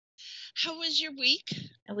How was your week?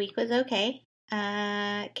 A week was okay.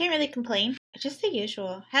 Can't really complain. Just the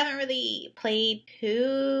usual. Haven't really played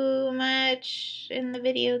too much in the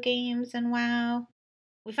video games and WoW.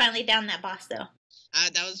 We finally downed that boss though.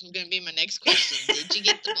 That was going to be my next question. Did you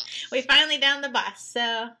get the boss? We finally downed the boss,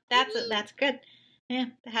 so that's Woo-hoo. that's good. Yeah.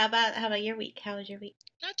 How about your week? How was your week?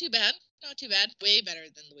 Not too bad. Not too bad. Way better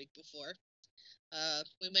than the week before.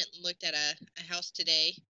 We went and looked at a house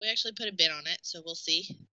today. We actually put a bid on it, so we'll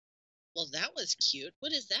see. Well, that was cute.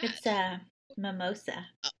 What is that? It's mimosa.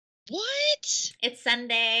 What? It's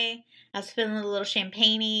Sunday. I was feeling a little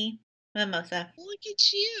champagne-y. Mimosa. Look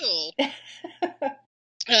at you.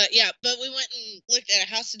 Yeah, but we went and looked at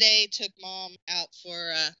a house today. Took Mom out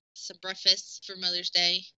for some breakfast for Mother's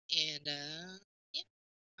Day, and yeah.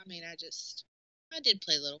 I mean, I did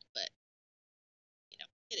play a little, but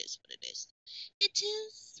it is what it is. It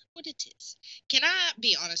is what it is. Can I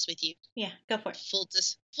be honest with you? Yeah, go for it.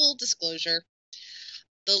 Full disclosure.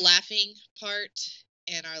 The laughing part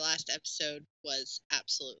in our last episode was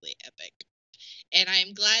absolutely epic. And I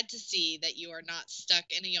am glad to see that you are not stuck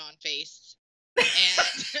in a yawn face.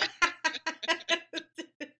 And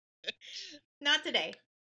not today.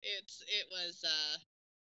 It was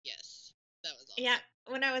yes, that was awesome. Yeah,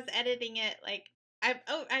 when I was editing it, like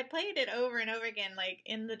I played it over and over again, like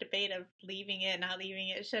in the debate of leaving it, not leaving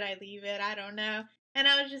it, should I leave it? I don't know. And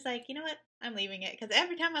I was just like, you know what? I'm leaving it because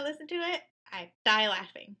every time I listen to it, I die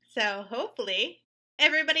laughing. So hopefully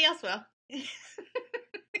everybody else will.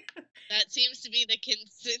 That seems to be the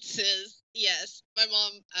consensus. Yes. My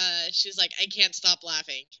mom, she was like, I can't stop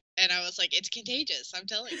laughing. And I was like, it's contagious. I'm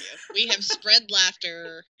telling you. We have spread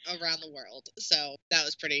laughter around the world. So that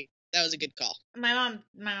was a good call. My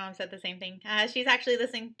mom said the same thing. She's actually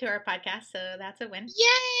listening to our podcast, so that's a win.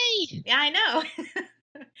 Yay! Yeah, I know.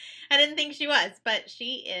 I didn't think she was, but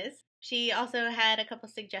she is. She also had a couple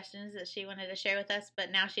suggestions that she wanted to share with us,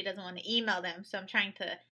 but now she doesn't want to email them, so I'm trying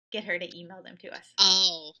to get her to email them to us.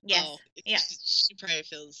 Oh. Yes. Oh. Yeah. She probably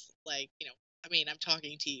feels like, I mean, I'm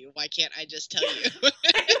talking to you. Why can't I just tell you?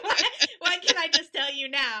 Why can't I just tell you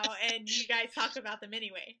now and you guys talk about them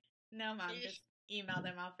anyway? No, Mom, just email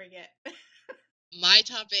them. I'll forget. My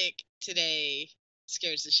topic today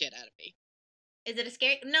scares the shit out of me. Is it a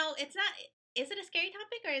scary? No, it's not. Is it a scary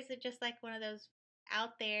topic or is it just like one of those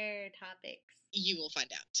out there topics? You will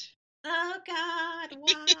find out. Oh God,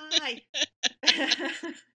 why?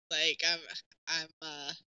 Like I'm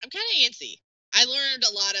kind of antsy. I learned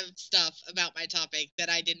a lot of stuff about my topic that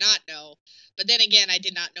I did not know, but then again, I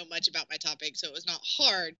did not know much about my topic, so it was not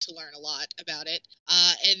hard to learn a lot about it.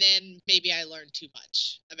 And then maybe I learned too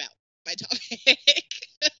much about my topic.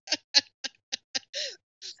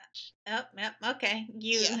 Oh, yep, okay.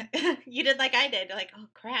 You did like I did. Like, oh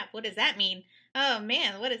crap, what does that mean? Oh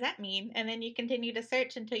man, what does that mean? And then you continue to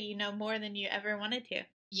search until you know more than you ever wanted to.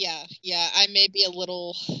 Yeah, I may be a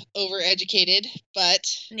little overeducated, but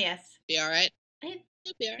yes, be all right.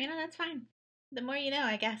 It'll be all right. That's fine. The more you know,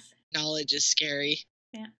 I guess. Knowledge is scary.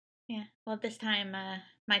 Yeah. Well, this time,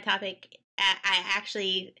 my topic, I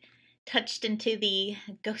actually touched into the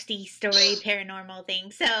ghosty story, paranormal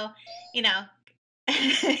thing. So,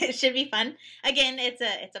 it should be fun. Again, it's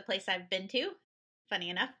a place I've been to. Funny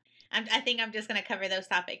enough, I think I'm just gonna cover those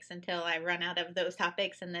topics until I run out of those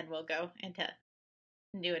topics, and then we'll go into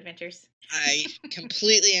new adventures. I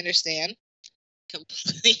completely understand.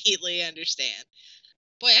 Completely understand.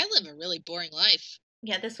 Boy, I live a really boring life.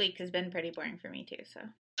 Yeah, this week has been pretty boring for me too. So.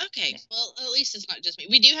 Okay, yeah. Well, at least it's not just me.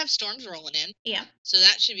 We do have storms rolling in. Yeah. So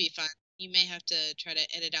that should be fun. You may have to try to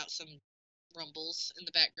edit out some rumbles in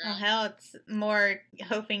the background. Oh, hell, it's more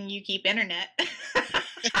hoping you keep internet.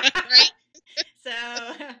 Right? So,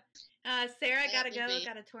 Sarah gotta go,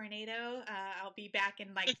 got a tornado. I'll be back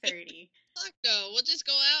in like 30. Fuck no, we'll just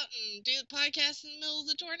go out and do the podcast in the middle of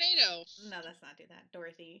the tornado. No, let's not do that.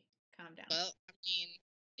 Dorothy, calm down. Well, I mean,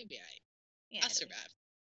 it'll be alright. Yeah, I'll survive.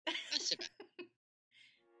 I'll survive.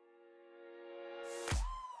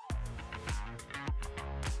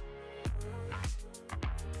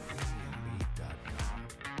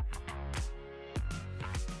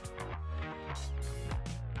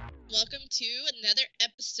 Welcome to another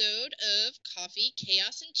episode of Coffee,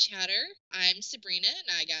 Chaos, and Chatter. I'm Sabrina,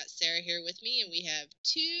 and I got Sarah here with me, and we have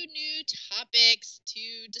two new topics to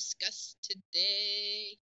discuss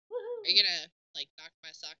today. Woohoo! Are you gonna, knock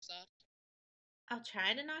my socks off? I'll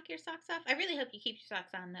try to knock your socks off. I really hope you keep your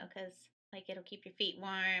socks on, though, because, it'll keep your feet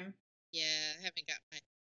warm. Yeah, I haven't got my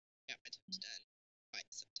toes done quite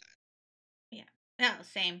some time. Yeah. No,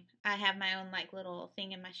 same. I have my own, little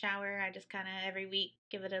thing in my shower. I just kind of every week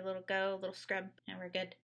give it a little go, a little scrub, and we're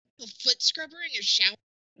good. A little foot scrubber in your shower?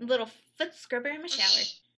 A little foot scrubber in my shower.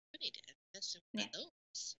 I need to Yeah.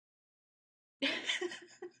 those.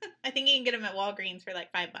 I think you can get them at Walgreens for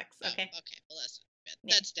like $5. Okay. Oh, okay. Well, that's not too bad.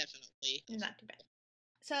 Yeah. That's definitely not too bad.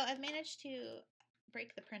 So I've managed to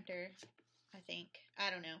break the printer, I think. I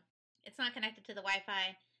don't know. It's not connected to the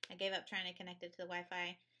Wi-Fi. I gave up trying to connect it to the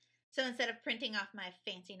Wi-Fi. So instead of printing off my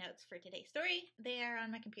fancy notes for today's story, they are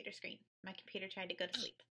on my computer screen. My computer tried to go to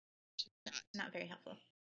sleep. Not very helpful.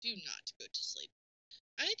 Do not go to sleep.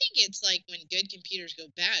 I think it's like when good computers go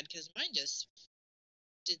bad, because mine just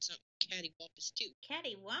did something cattywampus too.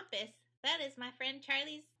 Cattywampus? That is my friend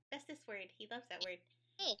Charlie's bestest word. He loves that word.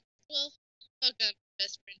 Oh, well, welcome,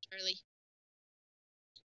 best friend Charlie.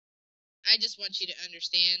 I just want you to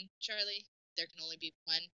understand, Charlie, there can only be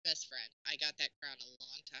one best friend. I got that crown a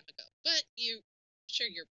long time ago. But you're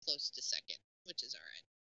close to second, which is alright.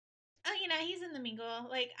 Oh, he's in the mingle.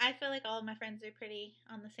 Like, I feel like all of my friends are pretty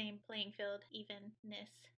on the same playing field, evenness.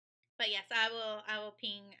 But yes, I will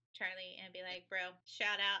ping Charlie and be like, bro,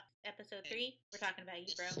 shout out episode 3. We're talking about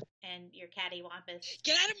you, bro, and your cattywampus.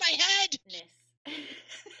 Get out of my head!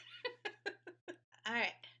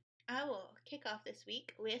 Alright. I will kick off this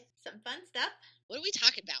week with some fun stuff. What are we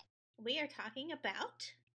talking about? We are talking about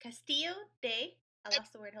Castillo de... I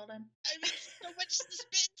lost the word, hold on. I'm in so much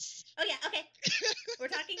suspense. Oh yeah, okay.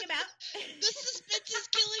 We're talking about... The suspense is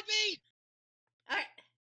killing me! Alright.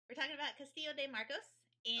 We're talking about Castillo de Marcos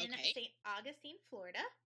in St. Augustine, Florida.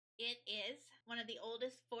 It is one of the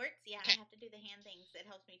oldest forts. Yeah, I have to do the hand things. It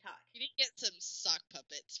helps me talk. You need to get some sock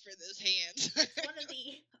puppets for those hands. It's one of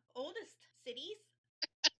the oldest cities.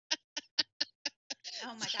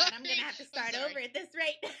 Oh my god, I'm going to have to start over at this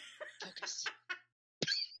rate. Focus.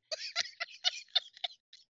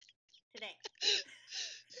 Today.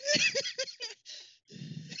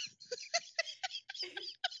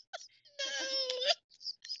 No.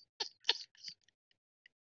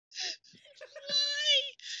 Why?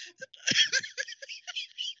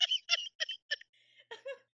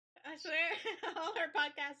 I swear, all our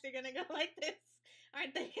podcasts are going to go like this,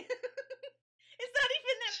 aren't they? It's not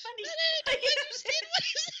even that funny. I don't understand what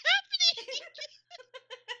is happening.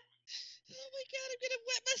 Oh my god, I'm going to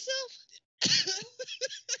wet myself.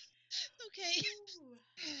 Okay.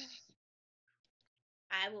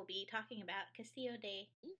 I will be talking about Castillo de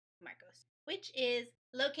Marcos, which is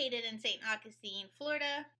located in St. Augustine,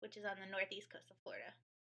 Florida, which is on the northeast coast of Florida.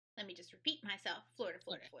 Let me just repeat myself. Florida.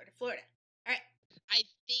 All right. I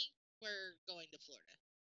think we're going to Florida.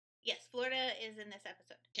 Yes, Florida is in this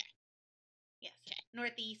episode. Okay. Yes. Okay.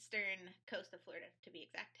 Northeastern coast of Florida, to be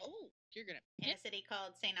exact. Oh, you're going to... In a city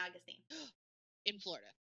called St. Augustine. In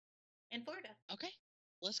Florida. Okay.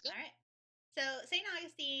 Let's go. All right. So, St.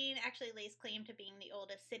 Augustine actually lays claim to being the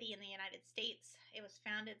oldest city in the United States. It was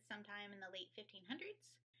founded sometime in the late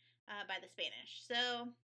 1500s by the Spanish.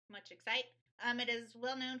 So, much excite. It is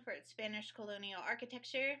well known for its Spanish colonial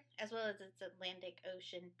architecture, as well as its Atlantic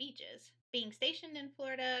Ocean beaches. Being stationed in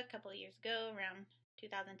Florida a couple of years ago, around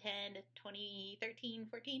 2010 to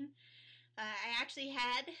 2013-14, I actually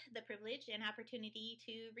had the privilege and opportunity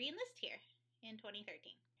to re-enlist here in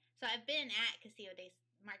 2013. So I've been at Castillo de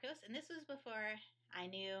Marcos, and this was before I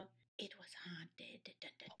knew it was haunted.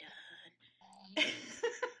 Dun, dun, dun.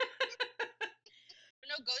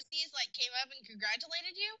 No ghosties came up and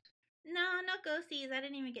congratulated you? No ghosties. I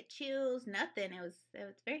didn't even get chills. Nothing. It was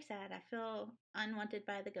very sad. I feel unwanted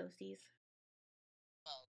by the ghosties.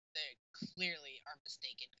 Well, they clearly are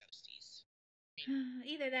mistaken ghosties.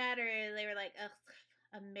 Either that, or they were like, ugh,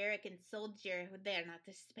 American soldier. They are not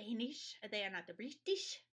the Spanish. They are not the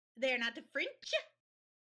British. They are not the French.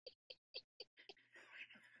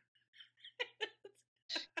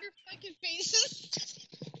 Your fucking faces.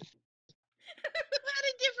 I had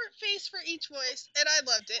a different face for each voice, and I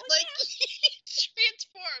loved it. Well,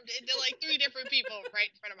 transformed into 3 different people right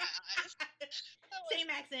in front of my eyes. Same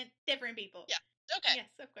accent, different people. Yeah. Okay. Yes,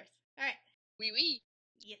 of course. All right. Oui.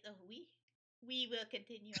 Yes, oui. We will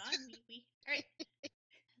continue on. Oui. All right.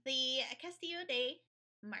 The Castillo de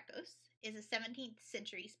Marcos is a 17th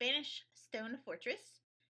century Spanish stone fortress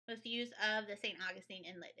with views of the St. Augustine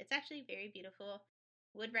Inlet. It's actually very beautiful.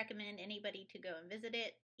 Would recommend anybody to go and visit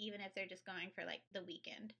it, even if they're just going for the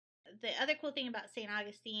weekend. The other cool thing about St.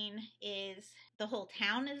 Augustine is the whole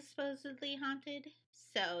town is supposedly haunted,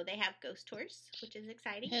 so they have ghost tours, which is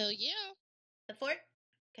exciting. Hell yeah. The fort,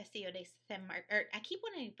 Castillo de San Marcos. I keep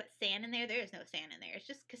wanting to put San in there. There is no San in there. It's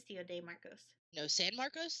just Castillo de Marcos. No San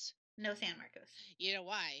Marcos? No San Marcos. You know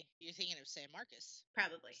why? You're thinking of San Marcos.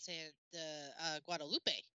 Probably.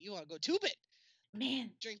 Guadalupe. You want to go tubing.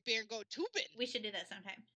 Man. Drink beer and go tubing. We should do that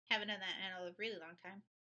sometime. Haven't done that in a really long time.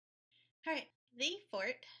 All right. The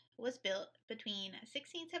fort was built between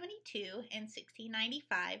 1672 and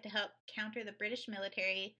 1695 to help counter the British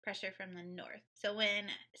military pressure from the north. So when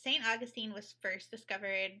St. Augustine was first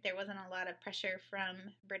discovered, there wasn't a lot of pressure from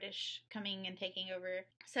British coming and taking over.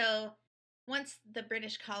 So once the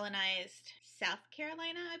British colonized South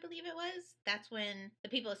Carolina, I believe it was, that's when the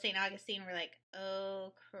people of St. Augustine were like,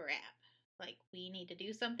 oh crap, like we need to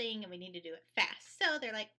do something and we need to do it fast. So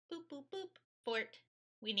they're like, boop, boop, boop, fort,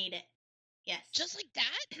 we need it. Yes. Just like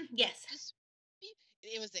that? Yes. Just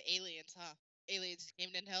it was the aliens, huh? Aliens came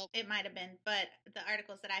in to help. It might have been, but the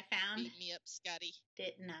articles that I found Beat me up, Scotty.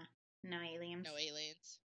 did no aliens. No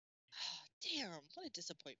aliens. Oh, damn, what a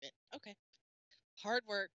disappointment. Okay. Hard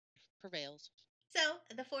work prevails. So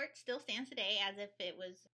the fort still stands today as if it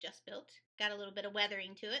was just built. Got a little bit of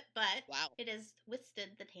weathering to it, but wow, it has withstood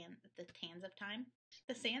the sands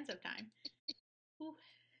of time. Ooh.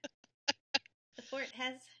 The fort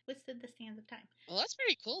has withstood the sands of time. Well, that's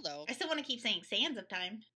pretty cool, though. I still want to keep saying sands of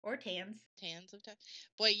time or tans. Tans of time.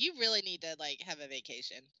 Boy, you really need to like have a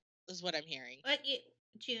vacation. Is what I'm hearing. But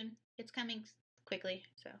June, it's coming quickly,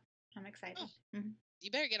 so I'm excited. Oh. Mm-hmm. You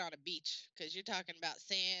better get on a beach because you're talking about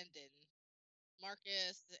sand and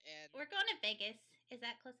Marcus and. We're going to Vegas. Is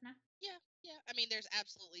that close enough? Yeah. I mean, there's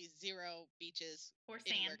absolutely zero beaches or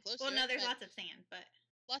sand. Close well, to no, it, there's lots of sand, but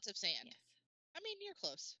lots of sand. Yes. I mean, you're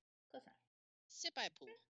close. Close enough. Sit by a pool.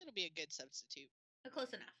 It'll be a good substitute.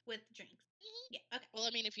 Close enough with drinks. Mm-hmm. Yeah. Okay. Well,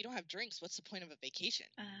 I mean, if you don't have drinks, what's the point of a vacation?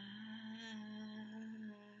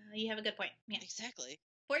 You have a good point. Yeah. Exactly.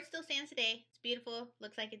 Fort still stands today. It's beautiful.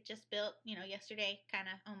 Looks like it just built, yesterday, kind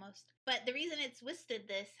of almost. But the reason it's withstood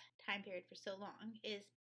this time period for so long is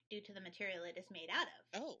due to the material it is made out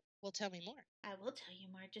of. Oh, well, tell me more. I will tell you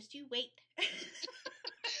more. Just you wait.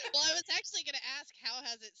 Well, I was actually going to ask how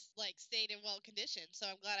has it stayed in well condition, so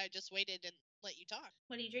I'm glad I just waited and let you talk.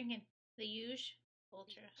 What are you drinking? The Huge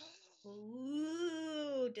Ultra.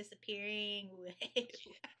 Ooh, disappearing. I'm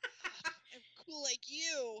cool like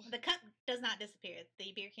you. The cup does not disappear.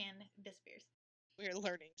 The beer can disappears. We're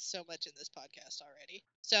learning so much in this podcast already.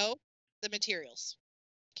 So, the materials.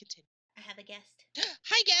 Continue. I have a guest.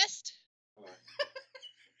 Hi, guest.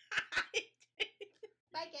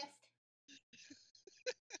 Bye, guest.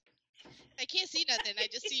 I can't see nothing. I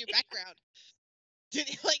just see your background. Did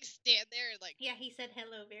he stand there and Yeah, he said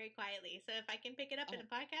hello very quietly. So if I can pick it up in a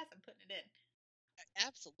podcast, I'm putting it in.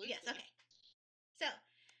 Absolutely. Yes. Okay. So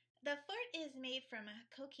the fort is made from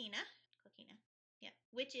coquina. Yeah,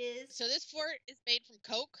 which is. So this fort is made from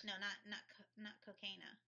coke? No, not cocaina.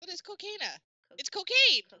 What is cocaina? It's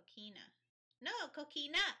cocaine. Coquina. No,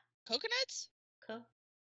 coquina. Coconuts?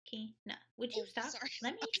 Coquina. Would you stop? Sorry.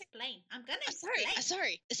 Let me explain. I'm gonna explain.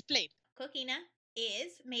 Sorry. Explain. Coquina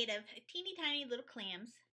is made of teeny tiny little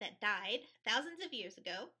clams that died thousands of years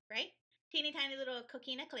ago, right? Teeny tiny little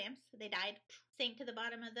coquina clams. They died, sank to the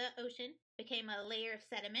bottom of the ocean, became a layer of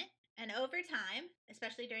sediment, and over time,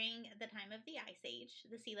 especially during the time of the Ice Age,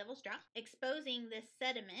 the sea levels dropped, exposing this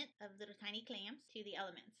sediment of little tiny clams to the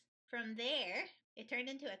elements. From there, it turned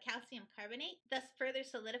into a calcium carbonate, thus further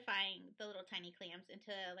solidifying the little tiny clams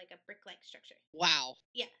into a brick-like structure. Wow.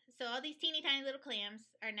 Yeah, so all these teeny tiny little clams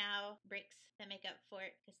are now bricks that make up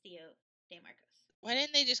Fort Castillo de Marcos. Why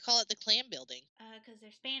didn't they just call it the clam building? Because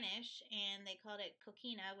they're Spanish, and they called it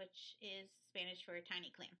coquina, which is Spanish for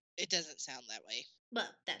tiny clam. It doesn't sound that way. Well,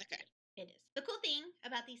 that's okay. It is. The cool thing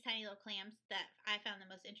about these tiny little clams that I found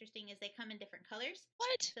the most interesting is they come in different colors.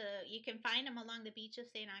 What? So you can find them along the beach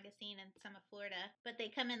of St. Augustine and some of Florida, but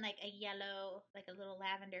they come in a yellow, a little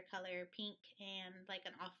lavender color, pink, and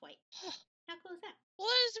an off-white. How cool is that?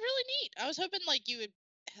 Well, it's really neat. I was hoping you would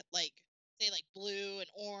say blue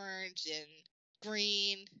and orange and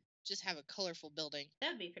green, just have a colorful building.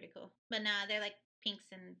 That would be pretty cool. But nah, they're pinks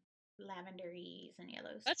and lavenderies and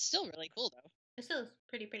yellows. That's still really cool though. It's still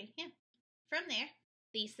pretty, yeah. From there,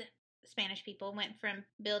 these Spanish people went from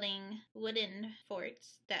building wooden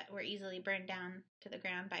forts that were easily burned down to the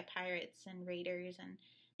ground by pirates and raiders and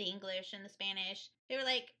the English and the Spanish. They were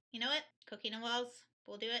like, you know what? Coquina walls.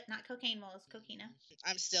 We'll do it. Not cocaine walls, coquina.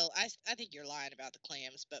 I think you're lying about the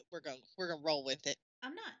clams, but we're gonna roll with it.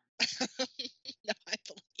 I'm not. No, I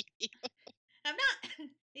believe you. I'm not.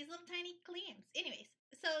 These little tiny clams. Anyways,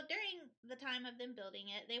 so during the time of them building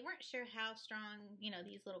it, they weren't sure how strong,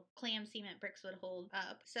 these little clam cement bricks would hold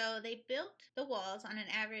up. So they built the walls on an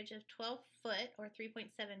average of 12 foot or 3.7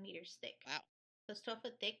 meters thick. Wow. So it's 12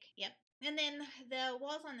 foot thick. Yep. And then the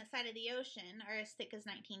walls on the side of the ocean are as thick as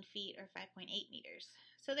 19 feet or 5.8 meters.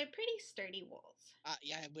 So they're pretty sturdy walls.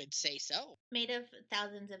 Yeah, I would say so. Made of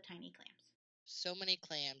thousands of tiny clams. So many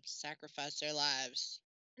clams sacrificed their lives.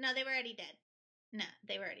 No, they were already dead. No,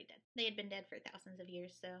 they were already dead. They had been dead for thousands of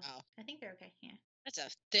years, so Oh, I think they're okay. Yeah. that's a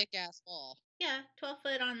thick-ass wall. Yeah, 12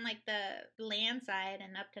 foot on like the land side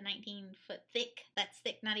and up to 19 foot thick. That's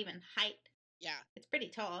thick, not even height. Yeah, It's pretty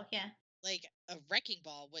tall, yeah. like a wrecking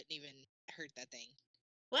ball wouldn't even hurt that thing.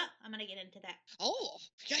 Well, I'm gonna get into that. Oh,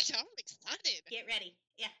 gosh, I'm excited. Get ready.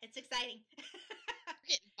 Yeah, it's exciting. We're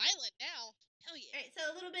getting violent now. Hell yeah. All right, so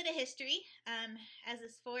a little bit of history. As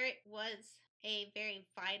this fort was a very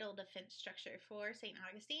vital defense structure for St.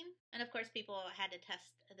 Augustine. And of course, people had to test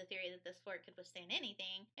the theory that this fort could withstand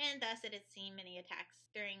anything, and thus it had seen many attacks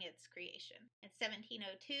during its creation. In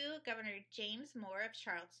 1702, Governor James Moore of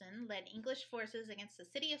Charleston led English forces against the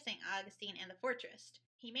city of St. Augustine and the fortress.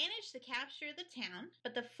 He managed to capture the town,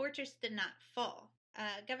 but the fortress did not fall.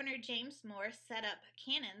 Governor James Moore set up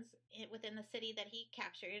cannons within the city that he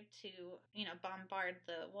captured to, bombard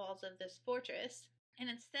the walls of this fortress. And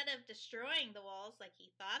instead of destroying the walls like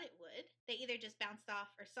he thought it would, they either just bounced off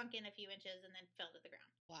or sunk in a few inches and then fell to the ground.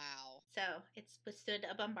 Wow. So it's withstood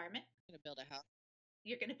a bombardment. I'm going to build a house.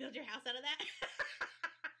 You're going to build your house out of that?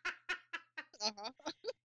 Uh-huh.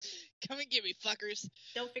 Come and get me, fuckers.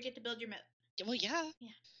 Don't forget to build your moat. Well, yeah.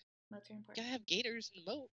 Yeah, moats are important. Gotta have gators in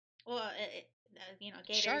the moat. Well,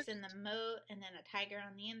 gators Shark. in the moat and then a tiger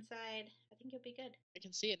on the inside. I think you'll be good. I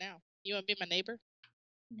can see it now. You want to be my neighbor?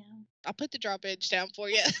 No. I'll put the drawbridge down for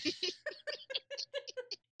you.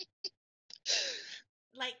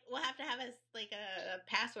 Like, we'll have to have a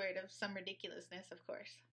password of some ridiculousness, of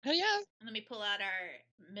course. Oh, yeah. And let me pull out our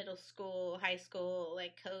middle school, high school,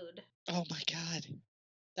 code. Oh, my God.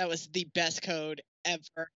 That was the best code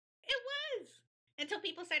ever. It was! Until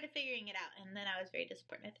people started figuring it out, and then I was very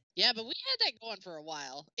disappointed. Yeah, but we had that going for a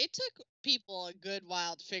while. It took people a good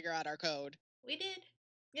while to figure out our code. We did.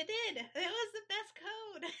 It did. It was the best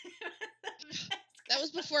code. That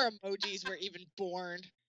was before emojis were even born.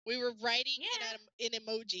 We were writing in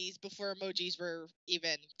emojis before emojis were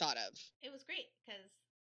even thought of. It was great, because...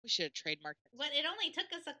 We should have trademarked it. But it only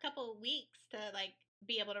took us a couple weeks to,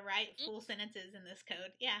 be able to write full sentences in this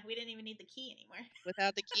code. Yeah, we didn't even need the key anymore.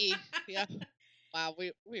 Without the key. Yeah. Wow,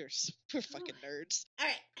 we're fucking nerds. All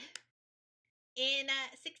right. In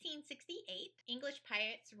 1668, English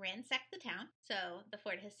pirates ransacked the town, so the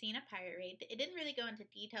fort has seen a pirate raid. It didn't really go into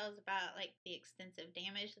details about the extensive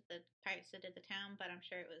damage that the pirates did to the town, but I'm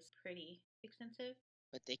sure it was pretty extensive.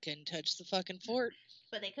 But they couldn't touch the fucking fort.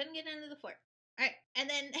 But they couldn't get into the fort. All right, and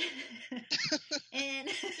then in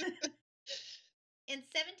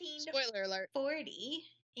 1740,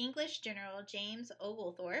 English General James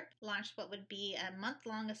Oglethorpe launched what would be a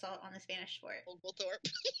month-long assault on the Spanish fort. Oglethorpe.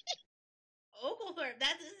 Oglethorpe,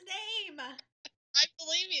 that's his name! I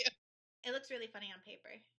believe you. It looks really funny on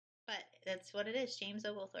paper, but that's what it is, James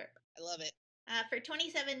Oglethorpe. I love it. For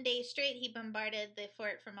 27 days straight, he bombarded the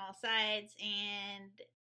fort from all sides and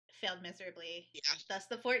failed miserably. Yeah. Thus,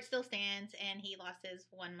 the fort still stands, and he lost his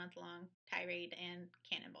 1 month-long tirade and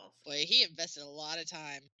cannonballs. Boy, he invested a lot of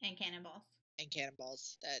time. And cannonballs.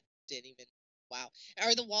 That didn't even... Wow.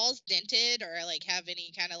 Are the walls dented or, have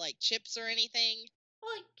any kind of, chips or anything?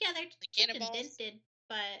 Well, yeah, they're cannonballs? dented,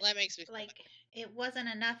 but... Well, that makes me... it wasn't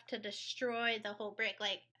enough to destroy the whole brick.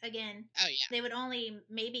 Again... Oh, yeah. They would only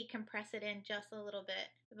maybe compress it in just a little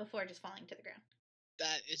bit before just falling to the ground.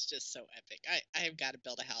 That is just so epic. I have got to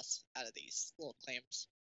build a house out of these little clams.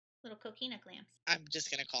 Little coquina clams. I'm just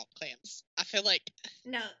going to call them clams. I feel like...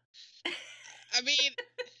 No. I mean...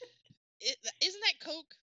 Isn't that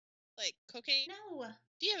coke? Cocaine? No.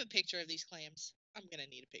 Do you have a picture of these clams? I'm going to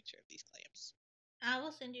need a picture of these clams. I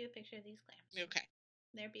will send you a picture of these clams. Okay.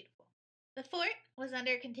 They're beautiful. The fort was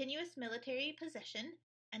under continuous military possession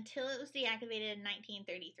until it was deactivated in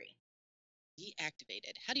 1933.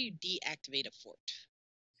 Deactivated? How do you deactivate a fort?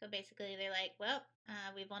 So basically they're like, well,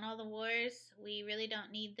 we've won all the wars. We really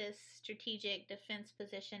don't need this strategic defense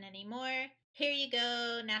position anymore. Here you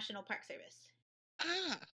go, National Park Service.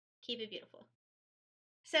 Ah. Keep it beautiful.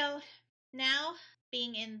 So now,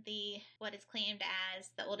 being in what is claimed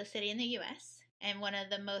as the oldest city in the U.S., and one of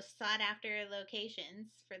the most sought after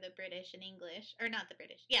locations for the British and English, or not the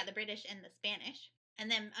British, the British and the Spanish, and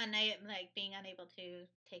then being unable to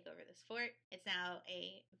take over this fort, it's now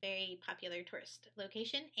a very popular tourist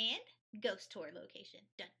location and ghost tour location.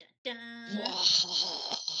 Dun dun dun. Wow.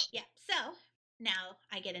 Yeah, so now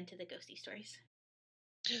I get into the ghosty stories.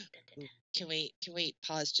 Dun, dun, dun. Can we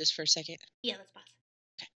pause just for a second? Yeah, let's pause.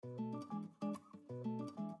 Okay.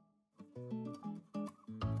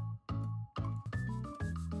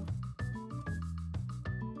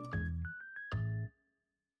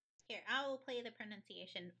 Here, I will play the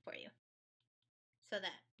pronunciation for you so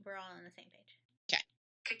that we're all on the same page. Okay.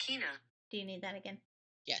 Coquina. Do you need that again?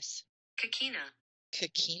 Yes. Coquina.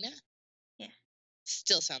 Coquina? Yeah.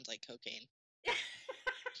 Still sounds like cocaine.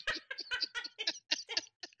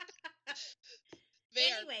 They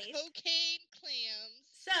Anyways, are cocaine clams.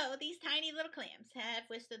 So these tiny little clams have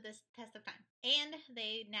withstood this test of time, and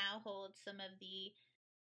they now hold some of the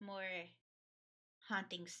more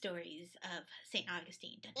haunting stories of St.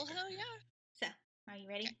 Augustine. Dun, dun, Well, dun. hell yeah. So, are you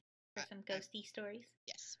ready Okay. for some ghosty stories?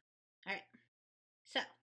 Yes. All right. So,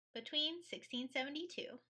 between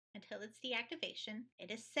 1672 until its deactivation,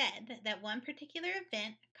 it is said that one particular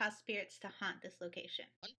event caused spirits to haunt this location.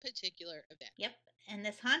 One particular event. Yep. And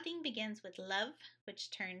this haunting begins with love,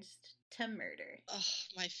 which turns to murder. Oh,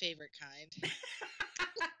 my favorite kind.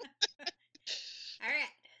 All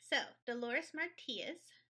right. So, Dolores Martinez,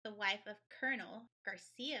 the wife of Colonel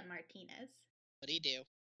Garcia Martinez. What do you do?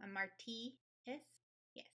 A Martinez?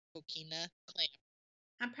 Yes. Coquina clam.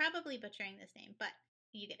 I'm probably butchering this name, but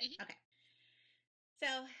you get it. Mhm. Okay.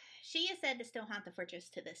 So, she is said to still haunt the fortress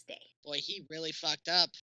to this day. Boy, he really fucked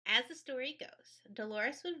up. As the story goes,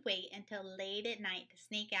 Dolores would wait until late at night to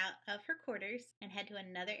sneak out of her quarters and head to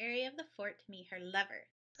another area of the fort to meet her lover,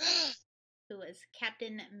 who was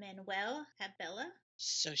Captain Manuel Abella,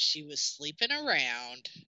 So she was sleeping around.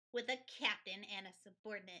 with a captain and a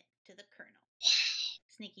subordinate to the colonel. Wow.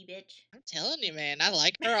 Sneaky bitch. I'm telling you, man, I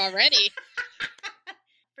like her already.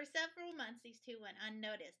 For several months, these two went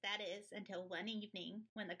unnoticed. That is, until one evening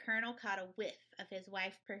when the colonel caught a whiff of his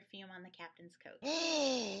wife's perfume on the captain's coat.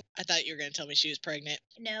 I thought you were going to tell me she was pregnant.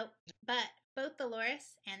 No, but both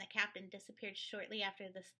Dolores and the captain disappeared shortly after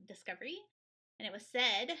this discovery. And it was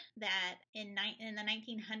said that in the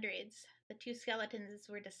 1900s, the two skeletons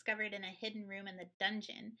were discovered in a hidden room in the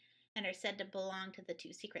dungeon and are said to belong to the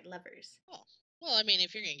two secret lovers. Oh. Well, I mean,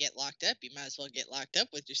 if you're going to get locked up, you might as well get locked up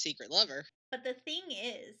with your secret lover. But the thing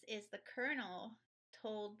is the colonel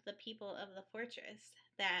told the people of the fortress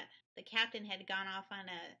that the captain had gone off on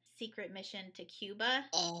a secret mission to Cuba.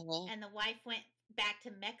 Oh. And the wife went back to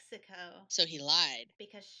Mexico. So he lied.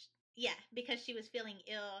 Because she was feeling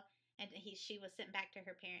ill, and she was sent back to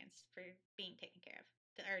her parents for being taken care of.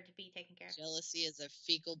 To be taken care of. Jealousy is a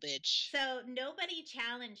fecal bitch. So nobody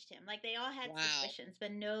challenged him. Like, they all had suspicions,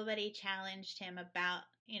 but nobody challenged him about,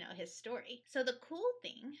 his story. So the cool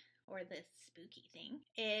thing, or the spooky thing,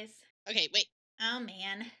 is... Okay, wait. Oh,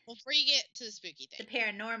 man. Before you get to the spooky thing. The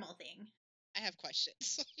paranormal thing. I have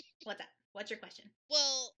questions. What's up? What's your question?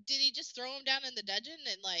 Well, did he just throw them down in the dungeon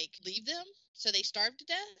and, leave them so they starved to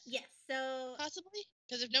death? Yes, so... Possibly?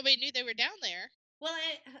 Because if nobody knew they were down there... Well,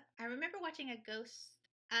 I remember watching a ghost...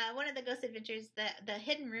 one of the Ghost Adventures, the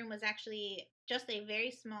hidden room was actually just a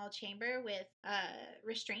very small chamber with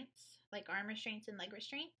restraints, like arm restraints and leg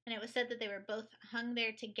restraints. And it was said that they were both hung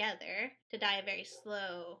there together to die a very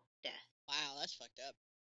slow death. Wow, that's fucked up.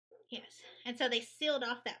 Yes. And so they sealed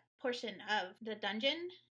off that portion of the dungeon,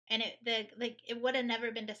 and it would have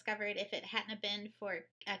never been discovered if it hadn't have been for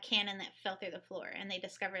a cannon that fell through the floor, and they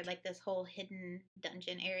discovered this whole hidden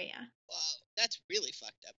dungeon area. Wow, that's really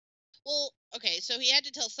fucked up. Well, okay, so he had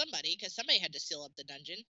to tell somebody, because somebody had to seal up the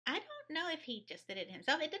dungeon. I don't know if he just did it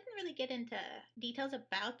himself. It didn't really get into details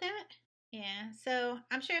about that. Yeah, so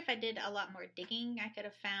I'm sure if I did a lot more digging, I could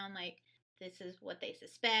have found, this is what they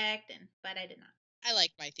suspect, but I did not. I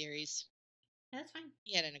like my theories. That's fine.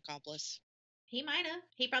 He had an accomplice. He might have.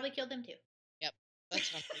 He probably killed him, too. Yep,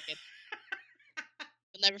 that's what I'm thinking.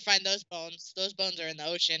 You'll never find those bones. Those bones are in the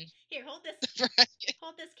ocean. Here, hold this.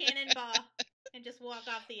 Hold this cannonball and just walk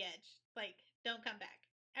off the edge. Don't come back.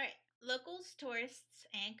 All right. Locals, tourists,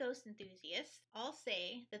 and ghost enthusiasts all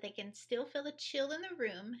say that they can still feel the chill in the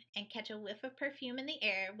room and catch a whiff of perfume in the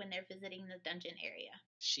air when they're visiting the dungeon area.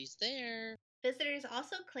 She's there. Visitors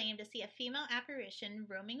also claim to see a female apparition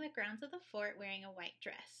roaming the grounds of the fort wearing a white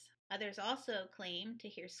dress. Others also claim to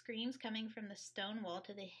hear screams coming from the stone wall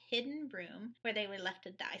to the hidden room where they were left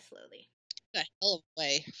to die slowly. A hell of a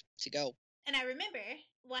way to go. And I remember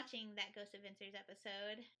watching that Ghost Adventures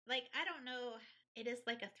episode. I don't know, it is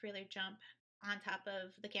like a thriller jump on top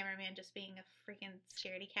of the cameraman just being a freaking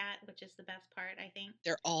scaredy cat, which is the best part, I think.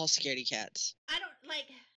 They're all scaredy cats. I don't,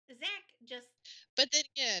 Zach just... But then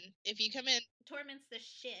again, if you come in... torments the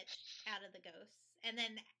shit out of the ghosts, and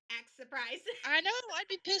then acts surprised. I know, I'd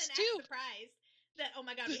be pissed too. Surprised that, oh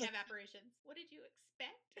my god, we have apparitions. What did you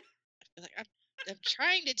expect? I'm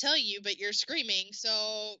trying to tell you, but you're screaming,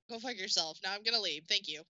 so go fuck yourself. Now I'm gonna leave. Thank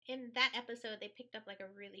you. In that episode, they picked up a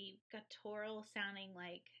really guttural sounding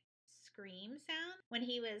scream sound when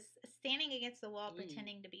he was standing against the wall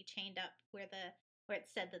pretending to be chained up where the where it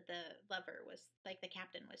said that the lover was, like, the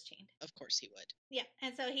captain was chained. Of course he would. Yeah,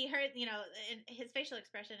 and so he heard, and his facial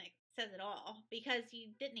expression, it says it all, because you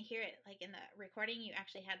didn't hear it, like, in the recording. You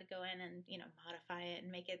actually had to go in and, modify it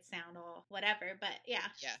and make it sound all whatever, but yeah.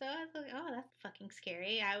 Yeah. So I was like, oh, that's fucking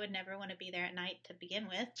scary. I would never want to be there at night to begin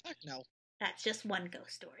with. Fuck no. That's just one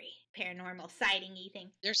ghost story. Paranormal sighting-y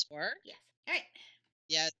thing. There's more? Yes. All right.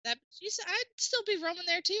 Yeah, I'd still be roaming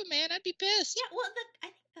there too, man. I'd be pissed. Yeah, well,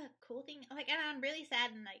 I think the cool thing, like, and I'm really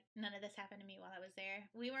sad, and, like, none of this happened to me while I was there.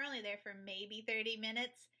 We were only there for maybe 30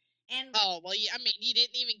 minutes, and... Oh, well, I mean, you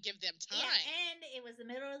didn't even give them time. Yeah, and it was the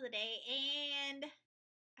middle of the day, and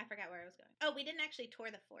I forgot where I was going. Oh, we didn't actually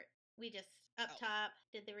tour the fort. We just, up top,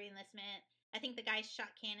 did the reenlistment. I think the guys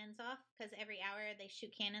shot cannons off, because every hour they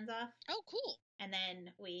shoot cannons off. Oh, cool. And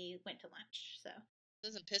then we went to lunch, so...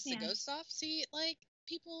 Doesn't piss the ghosts off? See, like,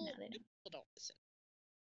 people don't listen.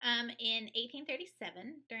 In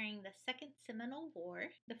 1837, during the Second Seminole War,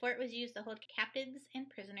 the fort was used to hold captives and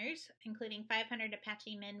prisoners, including 500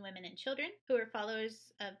 Apache men, women, and children who were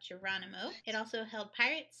followers of Geronimo. It also held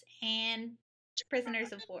pirates and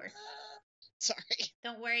prisoners of war. Sorry.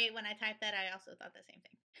 Don't worry, when I typed that, I also thought the same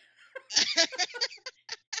thing.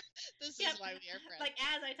 This is why we are friends. Like,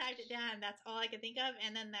 as I typed it down, that's all I could think of.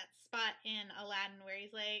 And then that spot in Aladdin where he's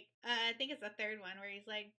like, I think it's the third one, where he's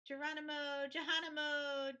like, Geronimo,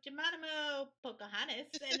 Pocahontas.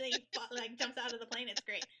 And then he like jumps out of the plane. It's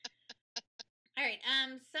great. All right.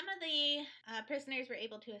 Some of the prisoners were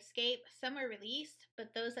able to escape. Some were released,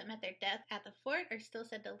 but those that met their death at the fort are still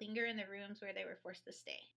said to linger in the rooms where they were forced to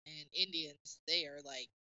stay. And Indians, they are like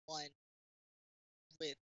one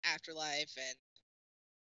with afterlife and...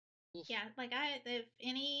 Oof. Yeah, like,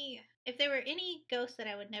 if there were any ghosts that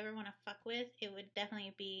I would never want to fuck with, it would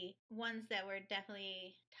definitely be ones that were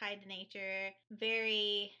definitely tied to nature,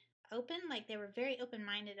 very open, like they were very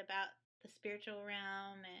open-minded about the spiritual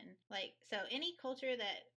realm, and like, so any culture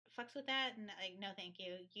that fucks with that, and like, no thank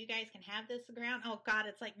you. You guys can have this ground. Oh god,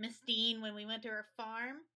 it's like Miss Dean when we went to her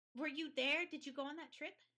farm. Were you there? Did you go on that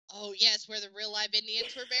trip? Oh yes, where the real live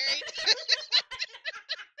Indians were buried.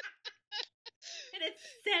 And it's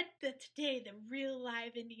said that today the real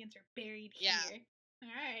live Indians are buried here. All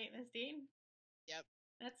right, Miss Dean. Yep.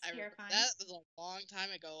 That's terrifying. That was a long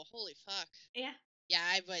time ago. Holy fuck. Yeah. Yeah,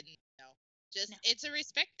 I wouldn't. No. It's a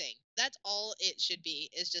respect thing. That's all it should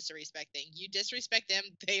be, is just a respect thing. You disrespect them,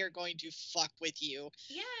 they are going to fuck with you.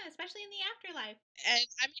 Yeah, especially in the afterlife. And,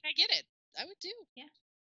 I mean, I get it. I would too. Yeah.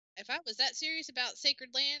 If I was that serious about sacred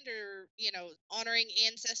land or, honoring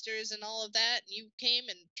ancestors and all of that, and you came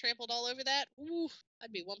and trampled all over that, ooh,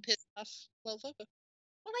 I'd be one pissed off motherfucker.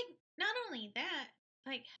 Well, like, not only that,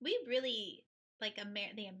 like, we really, like, the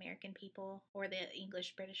American people, or the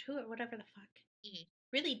English, British, whatever the fuck,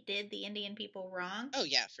 really did the Indian people wrong. Oh,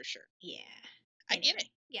 yeah, for sure. Yeah. I get it.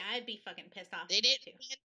 Yeah, I'd be fucking pissed off. They didn't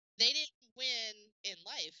win in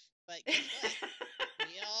life, but guess what?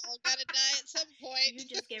 We all gotta die at some point. You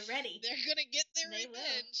just get ready. They're gonna get their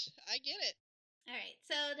revenge. I get it. All right,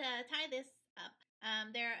 so to tie this up,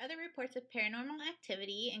 there are other reports of paranormal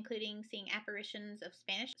activity, including seeing apparitions of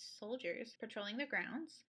Spanish soldiers patrolling the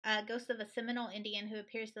grounds, ghosts of a Seminole Indian who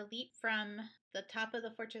appears to leap from the top of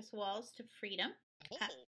the fortress walls to freedom. Oh,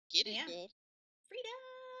 get it, girl. Freedom!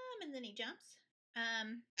 And then he jumps.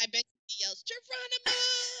 I bet he yells, Geronimo!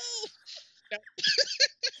 No.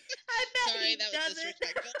 I bet Sorry, he that doesn't. was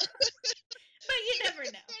disrespectful. But you never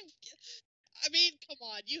know. I mean, come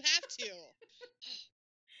on, you have to.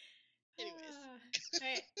 Anyways. All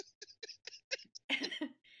right.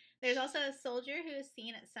 There's also a soldier who is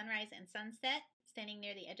seen at sunrise and sunset, standing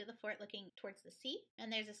near the edge of the fort looking towards the sea.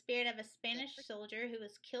 And there's a spirit of a Spanish soldier who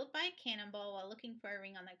was killed by a cannonball while looking for a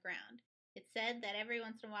ring on the ground. It's said that every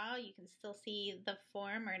once in a while you can still see the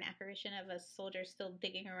form or an apparition of a soldier still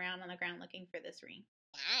digging around on the ground looking for this ring.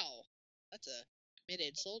 Wow. That's a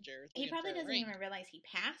committed soldier. He probably doesn't even realize he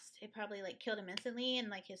passed. It probably like killed him instantly, and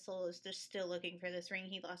like his soul is just still looking for this ring.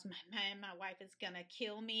 He lost my mind. My wife is gonna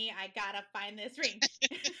kill me. I gotta find this ring.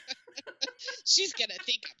 She's gonna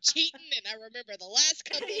think I'm cheating, and I remember the last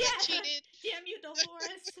couple that cheated. Damn you,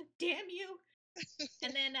 Dolores. Damn you.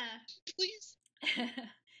 And then please.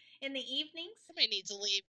 In the evenings, somebody needs to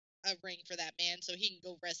leave a ring for that man so he can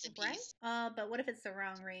go rest in peace. But what if it's the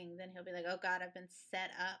wrong ring? Then he'll be like, oh god, I've been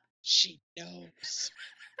set up. She knows.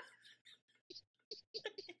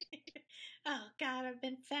 Oh god, I've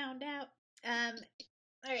been found out.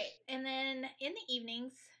 Alright, and then in the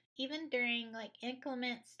evenings, even during like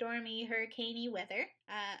inclement, stormy, hurricaney weather,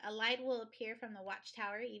 a light will appear from the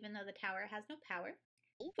watchtower even though the tower has no power.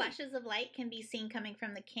 Ooh. Flashes of light can be seen coming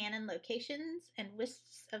from the cannon locations, and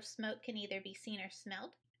wisps of smoke can either be seen or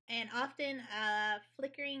smelled. And often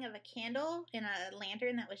flickering of a candle in a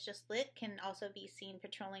lantern that was just lit can also be seen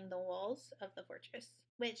patrolling the walls of the fortress.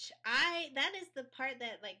 Which that is the part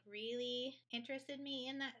that like really interested me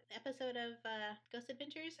in that episode of Ghost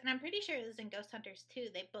Adventures. And I'm pretty sure it was in Ghost Hunters too.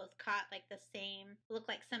 They both caught like the same, looked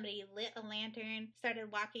like somebody lit a lantern,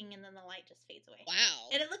 started walking, and then the light just fades away. Wow.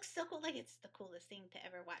 And it looks so cool. Like it's the coolest thing to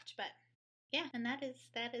ever watch. But yeah, and that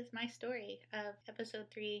is my story of episode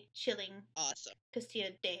 3, chilling Awesome. Castillo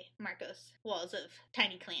de Marcos, walls of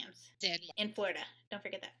tiny clams in Florida. Don't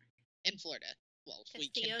forget that. In Florida. Well, Castillo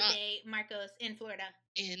we cannot. de Marcos in Florida.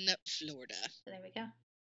 In Florida. So there we go.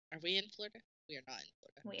 Are we in Florida? We are not in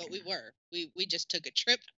Florida. We were. We just took a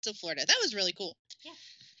trip to Florida. That was really cool. Yeah.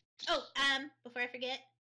 Oh, before I forget,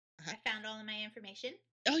 I found all of my information.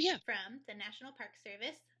 Oh, yeah. From the National Park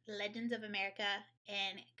Service, Legends of America,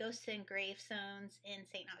 and Ghosts and Gravestones in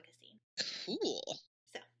St. Augustine. Cool.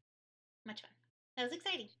 So, much fun. That was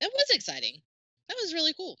exciting. That was exciting. That was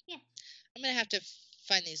really cool. Yeah. I'm going to have to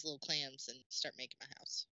find these little clams and start making my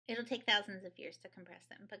house. It'll take thousands of years to compress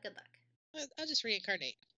them, but good luck. I'll just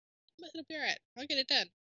reincarnate. It'll be alright. I'll get it done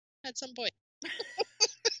at some point.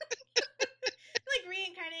 Like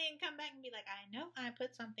reincarnate and come back and be like, I know I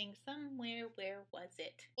put something somewhere. Where was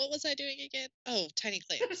it? What was I doing again? Oh, tiny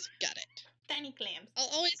clams. Got it. Tiny clams. I'll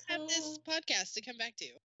always have this podcast to come back to.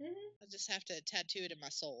 Mm-hmm. I'll just have to tattoo it in my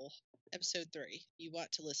soul. Episode 3. You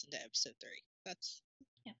want to listen to episode 3. That's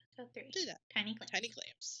episode 3. Do that. Tiny clams. Tiny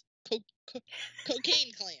clams.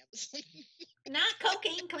 Cocaine clams. Not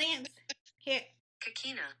cocaine clams. Here.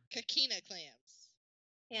 Coquina clams.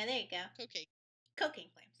 Yeah, there you go.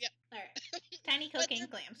 Cocaine clams. Yep. All right. Tiny cocaine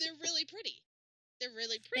clams. They're really pretty. They're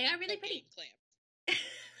really pretty. They are really pretty. Clams.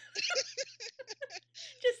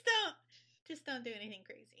 Just don't do anything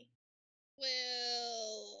crazy.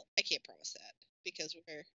 Well, I can't promise that because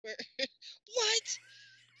we're what?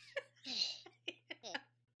 Oh.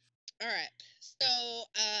 All right. So,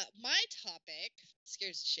 my topic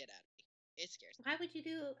scares the shit out of me. It scares me. Why would you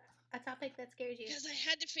do a topic that scares you? Because I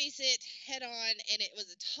had to face it head on, and it was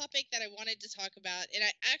a topic that I wanted to talk about, and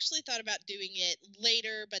I actually thought about doing it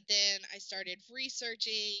later, but then I started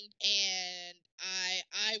researching, and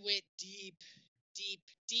I went deep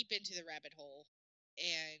into the rabbit hole,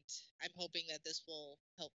 and I'm hoping that this will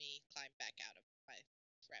help me climb back out of my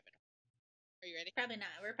rabbit hole. Are you ready? Probably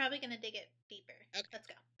not. We're probably going to dig it deeper. Okay. Let's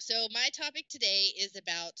go. So my topic today is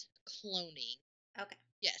about cloning. Okay.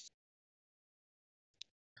 Yes.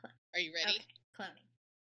 Are you ready? Okay. Cloning.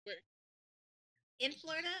 Where? In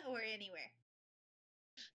Florida or anywhere?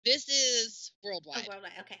 This is worldwide. Oh,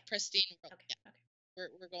 worldwide. Okay. Pristine world. Okay. Yeah.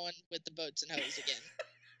 Okay. We're going with the boats and hoes again.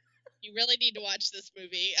 You really need to watch this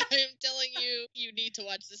movie. I'm telling you, you need to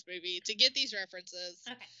watch this movie to get these references.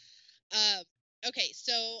 Okay. Okay,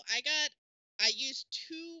 so I used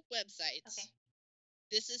 2 websites. Okay.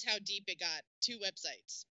 This is how deep it got. 2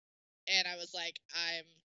 websites. And I was like, I'm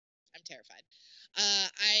terrified.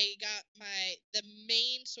 I got the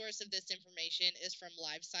main source of this information is from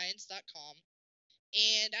livescience.com.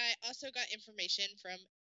 And I also got information from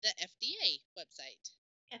the FDA website.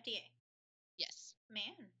 FDA? Yes.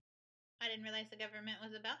 Man, I didn't realize the government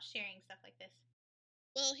was about sharing stuff like this.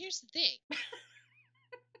 Well, here's the thing.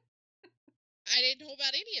 I didn't know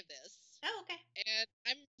about any of this. Oh, okay. And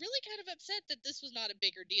I'm really kind of upset that this was not a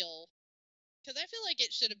bigger deal. Because I feel like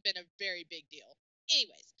it should have been a very big deal.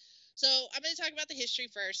 Anyways, so I'm going to talk about the history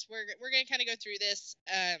first. We're going to kind of go through this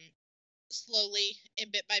slowly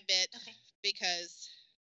and bit by bit. Okay. Because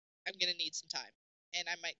I'm going to need some time. And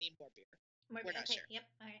I might need more beer. We're not sure. Yep.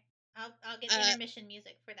 All right. I'll get the intermission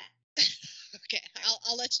music for that. Okay.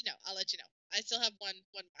 I'll let you know. I still have one.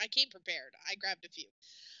 I came prepared. I grabbed a few.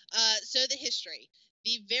 So the history.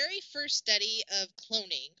 The very first study of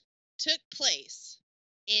cloning took place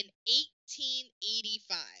in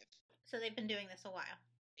 1885. So they've been doing this a while.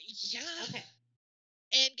 Yeah. Okay.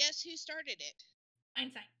 And guess who started it?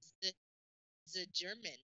 Einstein. The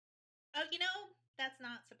German. Oh, that's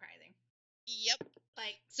not surprising. Yep.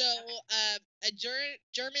 So, a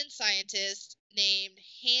German scientist named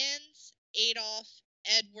Hans Adolf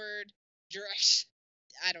Edward Dresch.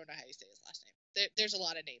 I don't know how you say his last name. There's a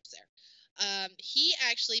lot of names there. He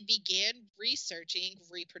actually began researching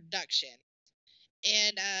reproduction.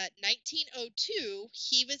 In 1902,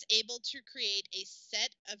 he was able to create a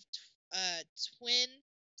set of twin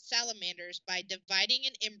salamanders by dividing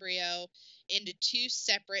an embryo into 2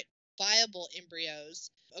 separate viable embryos,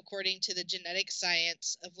 according to the Genetic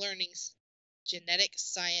Science Learning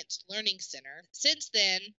Center. Since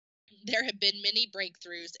then, there have been many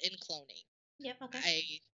breakthroughs in cloning. Yep.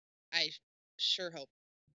 Okay. I sure hope.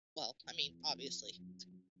 Well, I mean, obviously,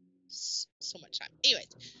 so much time.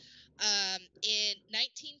 Anyways, in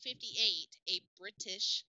 1958, a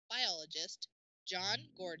British biologist, John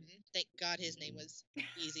Gordon, thank God his name was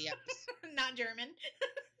easy. Not German.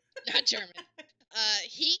 Not German.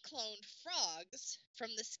 He cloned frogs from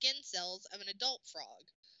the skin cells of an adult frog.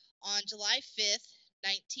 On July 5th,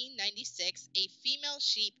 1996, a female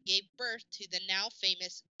sheep gave birth to the now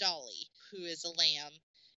famous Dolly, who is a lamb,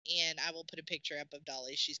 and I will put a picture up of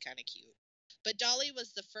Dolly. She's kind of cute. But Dolly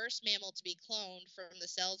was the first mammal to be cloned from the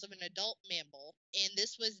cells of an adult mammal, and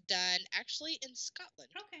this was done actually in Scotland.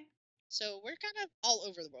 Okay. So we're kind of all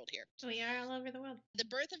over the world here. We are all over the world. The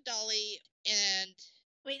birth of Dolly and...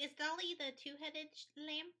 Wait, is Dolly the two-headed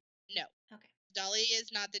lamb? No. Okay. Dolly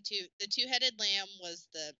is not the two-headed lamb was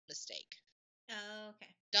the mistake. Oh,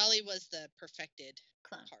 okay. Dolly was the perfected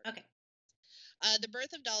clone. part. Okay. The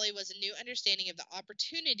birth of Dolly was a new understanding of the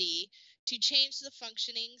opportunity to change the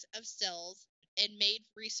functionings of cells and made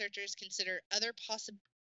researchers consider other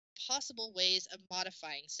possible ways of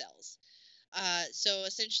modifying cells. So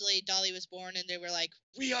essentially, Dolly was born and they were like,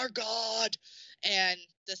 "We are God," and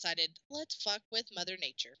decided, let's fuck with Mother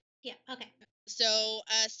Nature. Yeah, okay. So,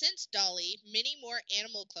 since Dolly, many more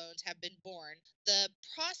animal clones have been born. The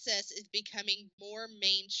process is becoming more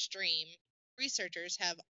mainstream. Researchers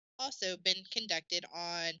have also been conducted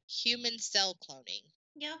on human cell cloning.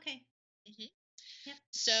 Yeah, okay. Mm-hmm. Yep.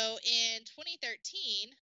 So, in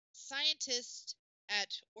 2013, scientists at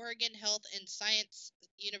Oregon Health and Science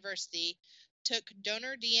University took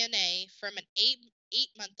donor DNA from an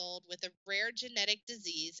eight-month-old with a rare genetic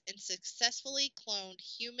disease and successfully cloned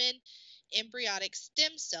human embryonic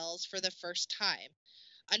stem cells for the first time.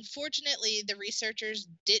 Unfortunately, the researchers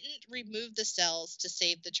didn't remove the cells to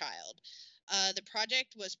save the child. The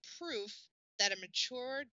project was proof that a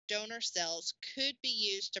mature donor cells could be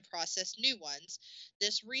used to process new ones.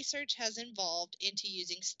 This research has evolved into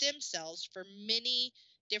using stem cells for many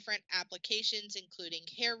different applications, including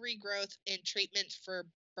hair regrowth and treatments for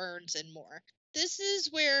burns and more. This is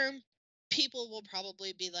where people will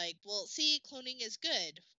probably be like, well, see, cloning is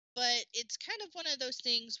good, but it's kind of one of those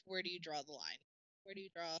things, where do you draw the line? Where do you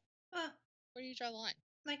draw the line?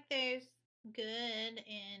 Like, there's good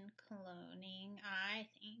in cloning, I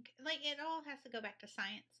think. Like, it all has to go back to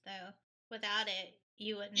science, though. Without it,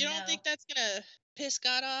 you wouldn't know. You don't think that's gonna piss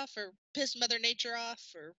God off or piss Mother Nature off?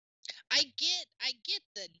 Or I get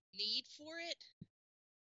the need for it.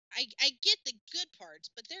 I get the good parts,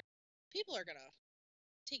 but people are gonna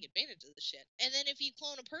take advantage of the shit. And then if you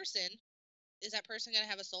clone a person, is that person gonna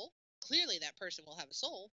have a soul? Clearly, that person will have a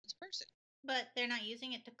soul. It's a person. But they're not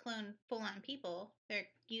using it to clone full-on people. They're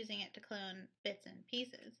using it to clone bits and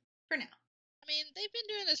pieces for now. I mean, they've been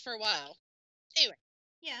doing this for a while. Anyway.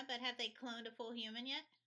 Yeah, but have they cloned a full human yet?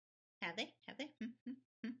 Have they?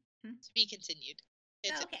 To be continued.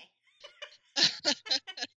 Okay.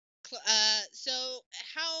 So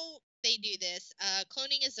how they do this,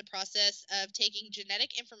 cloning is the process of taking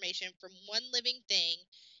genetic information from one living thing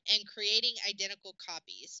and creating identical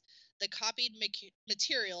copies. The copied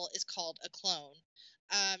material is called a clone.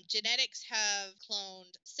 Genetics have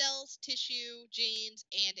cloned cells, tissue, genes,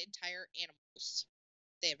 and entire animals.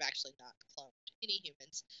 They have actually not cloned any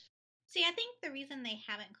humans. See, I think the reason they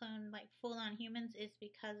haven't cloned like full-on humans is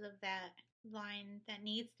because of that line that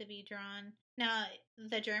needs to be drawn. Now,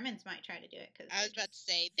 the Germans might try to do it because I was about to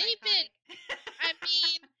say they've been. I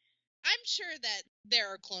mean, I'm sure that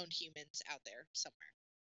there are cloned humans out there somewhere.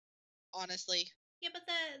 Honestly. Yeah, but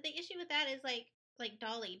the issue with that is like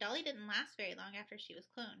Dolly. Dolly didn't last very long after she was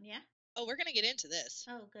cloned. Yeah. Oh, we're gonna get into this.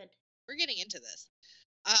 Oh, good. We're getting into this.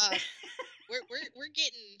 We're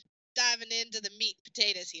getting diving into the meat and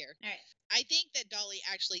potatoes here. All right. I think that Dolly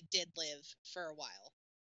actually did live for a while,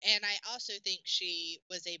 and I also think she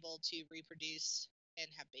was able to reproduce and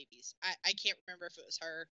have babies. I can't remember if it was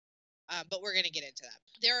her, but we're going to get into that.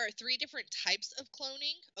 There are 3 different types of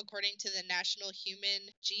cloning, according to the National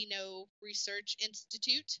Human Genome Research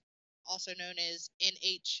Institute, also known as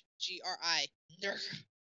NHGRI.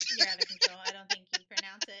 You're out of control. I don't think you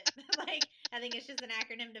pronounce it. Like, I think it's just an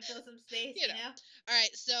acronym to fill some space, you know? All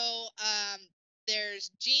right, so there's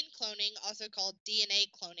gene cloning, also called DNA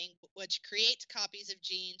cloning, which creates copies of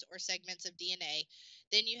genes or segments of DNA.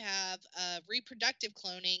 Then you have reproductive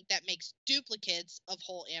cloning that makes duplicates of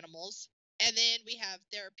whole animals. And then we have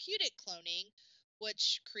therapeutic cloning,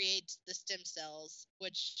 which creates the stem cells,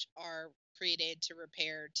 which are created to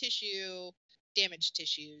repair tissue, damaged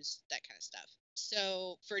tissues, that kind of stuff.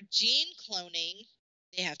 So for gene cloning,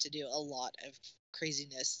 they have to do a lot of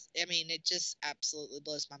craziness. I mean, it just absolutely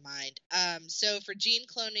blows my mind. So for gene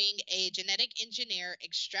cloning, a genetic engineer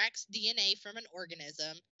extracts DNA from an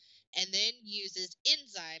organism and then uses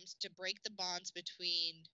enzymes to break the bonds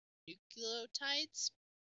between nucleotides.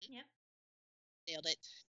 Yep. Nailed it.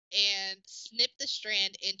 And snip the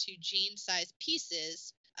strand into gene-sized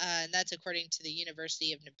pieces, and that's according to the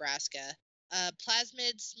University of Nebraska.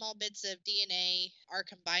 Plasmid small bits of DNA are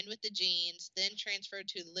combined with the genes, then transferred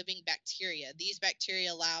to living bacteria. These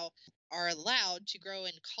bacteria are allowed to grow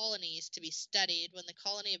in colonies to be studied. When the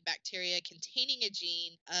colony of bacteria containing a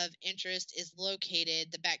gene of interest is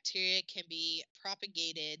located, the bacteria can be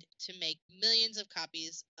propagated to make millions of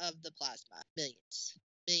copies of the plasma. Millions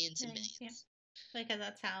and millions. Yeah. Because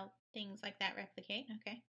that's how things like that replicate.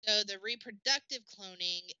 Okay. So the reproductive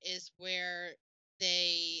cloning is where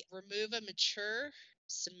they remove a mature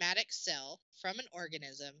somatic cell from an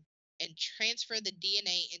organism and transfer the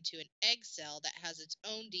DNA into an egg cell that has its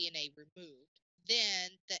own DNA removed. Then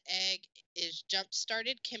the egg is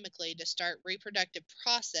jump-started chemically to start reproductive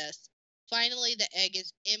process. Finally, the egg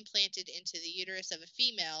is implanted into the uterus of a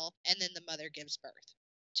female, and then the mother gives birth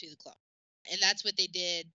to the clone. And that's what they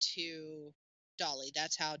did to Dolly.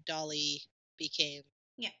 That's how Dolly became.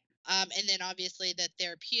 Yeah. And then obviously the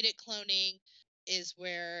therapeutic cloning is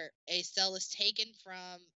where a cell is taken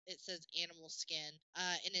from, it says animal skin,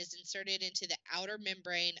 and is inserted into the outer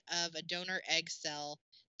membrane of a donor egg cell.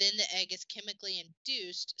 Then the egg is chemically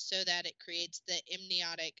induced so that it creates the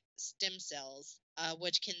amniotic stem cells,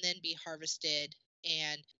 which can then be harvested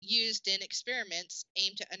and used in experiments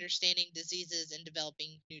aimed at understanding diseases and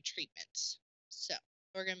developing new treatments. So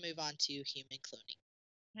we're going to move on to human cloning.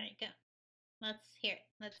 There you go. Let's hear it.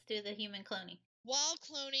 Let's do the human cloning. While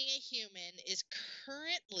cloning a human is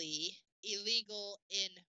currently illegal in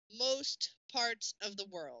most parts of the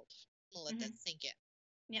world, I'm going to let that sink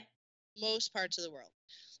in. Yep. Most parts of the world.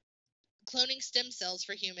 Cloning stem cells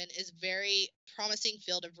for human is a very promising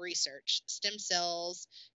field of research. Stem cells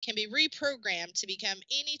can be reprogrammed to become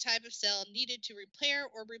any type of cell needed to repair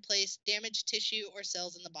or replace damaged tissue or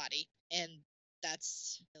cells in the body. And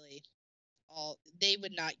that's really all. They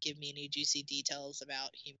would not give me any juicy details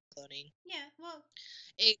about human cloning. Yeah, well,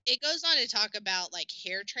 it goes on to talk about like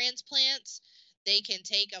hair transplants. They can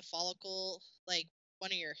take a follicle, like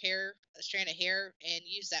one of your hair, a strand of hair, and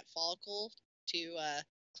use that follicle to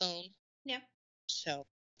clone. Yeah. So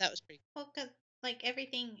that was pretty cool. Well, because like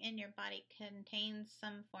everything in your body contains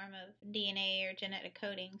some form of DNA or genetic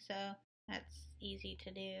coding, so that's easy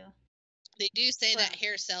to do. They do say that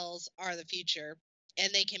hair cells are the future,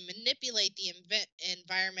 and they can manipulate the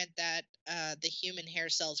environment that the human hair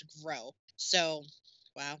cells grow. So,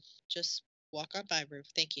 wow, just walk on by, Ruth.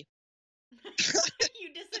 Thank you.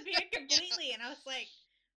 You disappeared completely, and I was like,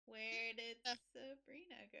 where did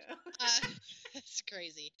Sabrina go? That's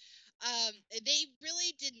crazy. They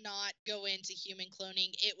really did not go into human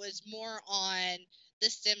cloning. It was more on the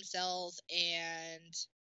stem cells, and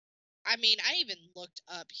I mean, I even looked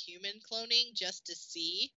up human cloning just to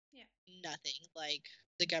see. Yeah. Nothing. Like,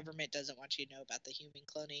 the government doesn't want you to know about the human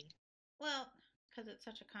cloning. Well, because it's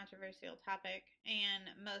such a controversial topic, and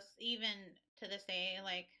even to this day,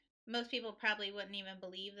 like, most people probably wouldn't even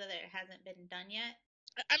believe that it hasn't been done yet.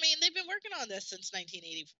 I mean, they've been working on this since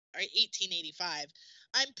 1885.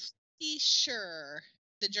 I'm pretty sure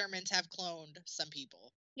the Germans have cloned some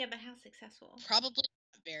people. Yeah, but how successful? Probably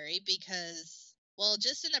not very, because, well,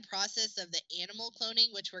 just in the process of the animal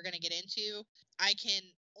cloning, which we're going to get into, I can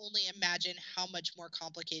only imagine how much more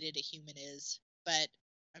complicated a human is. But,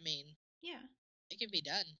 I mean, yeah, it can be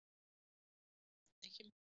done.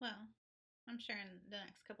 Well, I'm sure in the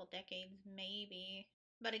next couple decades, maybe.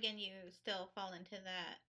 But again, you still fall into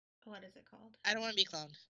that. What is it called? I don't want to be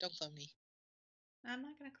cloned. Don't clone me. I'm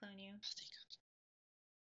not going to clone you. Oh, thank God.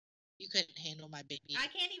 You couldn't handle my baby. I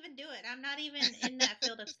can't even do it. I'm not even in that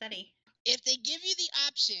field of study. If they give you the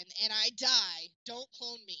option and I die, don't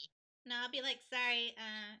clone me. No, I'll be like, sorry,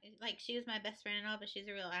 like she was my best friend and all, but she's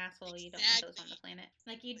a real asshole. Exactly. You don't want those on the planet.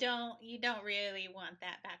 Like you don't really want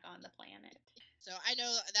that back on the planet. So I know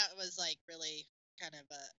that was like really kind of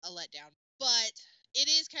a letdown, but it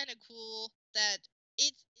is kind of cool that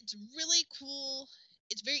it's really cool.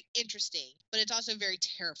 It's very interesting, but it's also very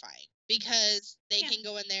terrifying because they can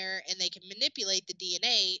go in there and they can manipulate the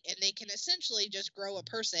DNA and they can essentially just grow a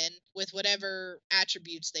person with whatever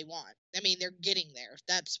attributes they want. I mean, they're getting there.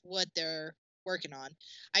 That's what they're working on.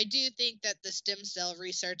 I do think that the stem cell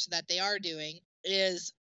research that they are doing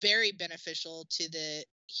is very beneficial to the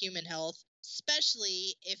human health,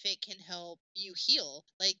 especially if it can help you heal.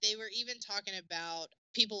 Like they were even talking about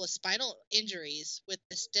people with spinal injuries with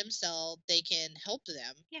the stem cell, they can help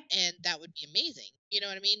them. Yeah. And that would be amazing. You know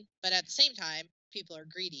what I mean? But at the same time, people are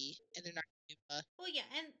greedy and they're not. Well, yeah,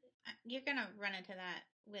 and you're gonna run into that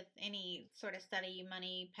with any sort of study,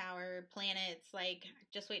 money, power, planets. Like,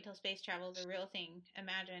 just wait till space travel is a real thing.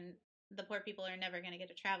 Imagine the poor people are never gonna get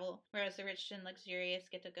to travel, whereas the rich and luxurious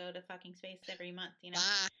get to go to fucking space every month.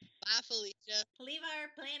 Bye. Bye, Felicia. Leave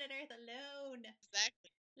our planet Earth alone.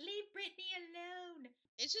 Exactly. Leave Brittany alone.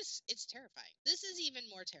 It's terrifying. This is even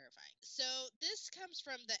more terrifying. So this comes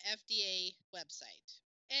from the FDA website.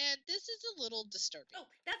 And this is a little disturbing. Oh,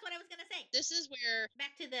 that's what I was going to say. This is where...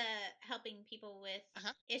 Back to the helping people with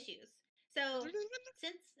issues. So,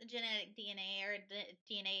 since genetic DNA or the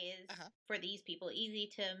DNA is, for these people, easy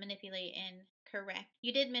to manipulate and correct,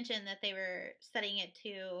 you did mention that they were studying it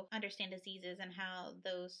to understand diseases and how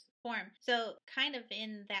those form. So, kind of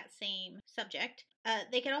in that same subject,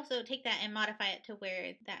 they could also take that and modify it to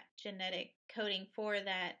where that genetic coding for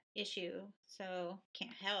that issue, so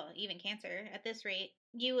even cancer, at this rate,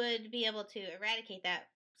 you would be able to eradicate that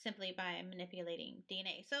simply by manipulating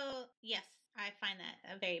DNA. So, yes, I find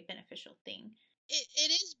that a very beneficial thing.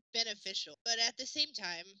 It is beneficial, but at the same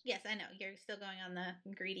time... Yes, I know. You're still going on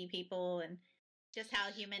the greedy people and just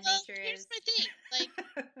how human nature is. Here's my thing.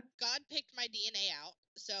 Like, God picked my DNA out,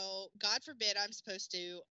 so God forbid I'm supposed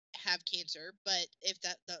to have cancer, but if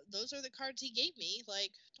those are the cards he gave me,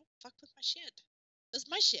 like, don't fuck with my shit. That's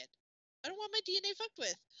my shit. I don't want my DNA fucked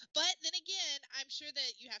with. But then again, I'm sure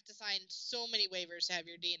that you have to sign so many waivers to have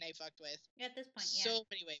your DNA fucked with. At this point, yeah. So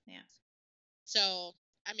many waivers. Yeah. So,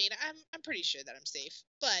 I mean, I'm pretty sure that I'm safe.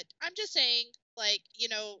 But I'm just saying, like,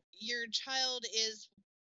 your child is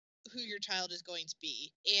who your child is going to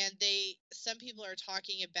be. And some people are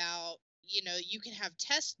talking about, you can have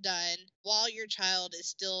tests done while your child is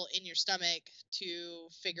still in your stomach to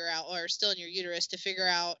figure out, or still in your uterus to figure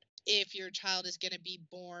out if your child is going to be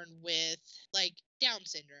born with, like, Down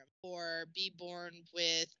syndrome, or be born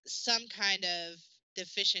with some kind of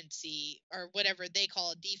deficiency, or whatever they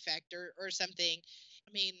call a defect, or something.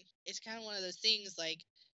 I mean, it's kind of one of those things, like,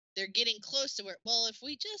 they're getting close to where, well, if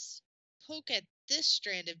we just poke at this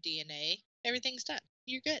strand of DNA, everything's done.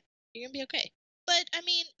 You're good. You're going to be okay. But, I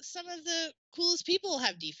mean, some of the coolest people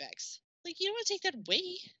have defects. Like, you don't want to take that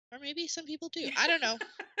away. Or maybe some people do. I don't know.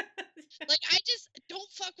 Like, I just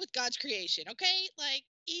don't fuck with God's creation, okay? Like,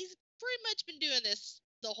 he's pretty much been doing this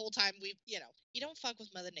the whole time you don't fuck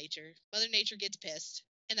with Mother Nature. Mother Nature gets pissed,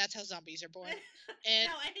 and that's how zombies are born. And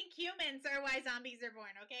no, I think humans are why zombies are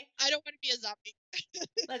born, okay? I don't want to be a zombie.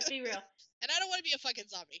 Let's be real. And I don't want to be a fucking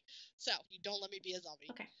zombie. So, you don't let me be a zombie.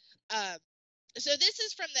 Okay. So this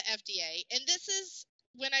is from the FDA, and this is,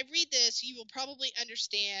 when I read this, you will probably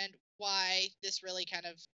understand why this really kind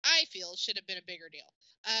of, I feel, should have been a bigger deal.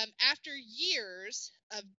 After years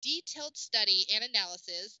of detailed study and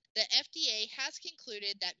analysis, the FDA has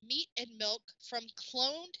concluded that meat and milk from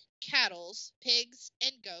cloned cattle, pigs,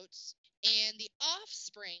 and goats, and the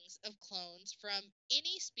offsprings of clones from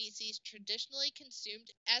any species traditionally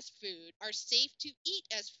consumed as food are safe to eat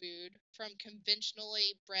as food from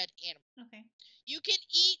conventionally bred animals. Okay. You can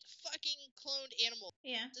eat fucking cloned animals.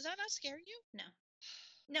 Yeah. Does that not scare you? No.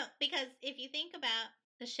 No, because if you think about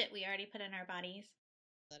the shit we already put in our bodies.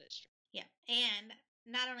 That is true. Yeah. And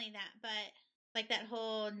not only that, but like that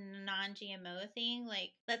whole non-GMO thing,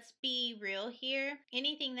 like, let's be real here.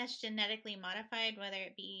 Anything that's genetically modified, whether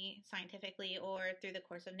it be scientifically or through the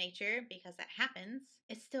course of nature, because that happens,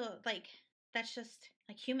 it's still, like, that's just,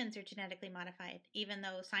 like, humans are genetically modified. Even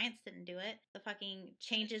though science didn't do it, the fucking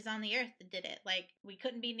changes on the earth did it. Like, we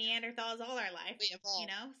couldn't be Neanderthals all our life. We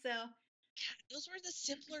evolved. So... God, those were the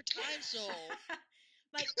simpler times, though.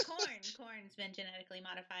 Like corn's been genetically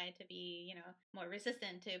modified to be, more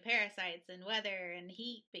resistant to parasites and weather and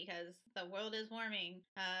heat because the world is warming.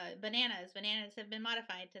 Bananas have been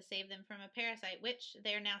modified to save them from a parasite, which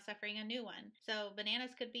they're now suffering a new one. So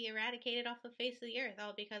bananas could be eradicated off the face of the earth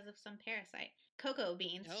all because of some parasite. Cocoa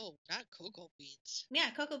beans. No, not cocoa beans. Yeah,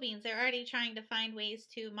 cocoa beans. They're already trying to find ways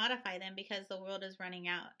to modify them because the world is running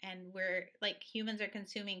out and humans are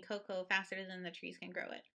consuming cocoa faster than the trees can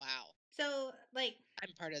grow it. Wow. So, like...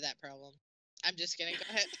 I'm part of that problem. I'm just kidding. Go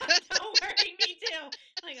ahead. Don't worry, me too.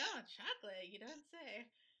 Like, oh, chocolate, you don't say.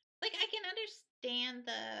 Like, I can understand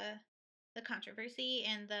the controversy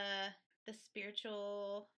and the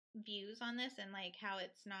spiritual views on this and, like, how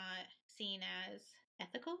it's not seen as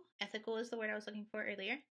ethical. Ethical is the word I was looking for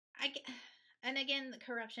earlier. And again, the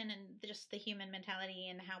corruption and just the human mentality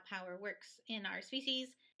and how power works in our species.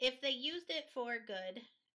 If they used it for good...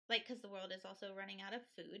 Like, because the world is also running out of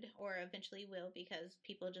food, or eventually will, because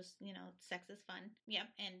people just, sex is fun.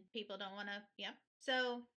 Yep. And people don't want to, yep.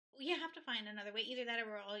 So, you have to find another way. Either that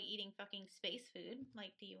or we're all eating fucking space food.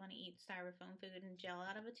 Like, do you want to eat styrofoam food and gel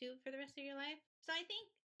out of a tube for the rest of your life? So, I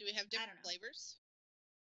think... Do we have different flavors?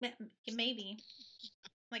 Maybe.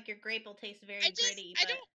 Like your grape will taste very I gritty, but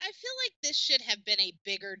feel like this should have been a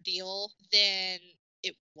bigger deal than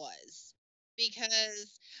it was.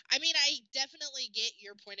 Because, I mean, I definitely get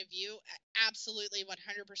your point of view. Absolutely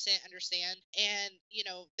 100% understand. And,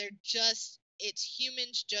 it's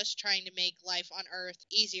humans just trying to make life on Earth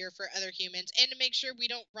easier for other humans and to make sure we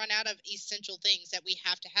don't run out of essential things that we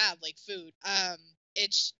have to have, like food.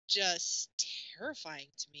 It's just terrifying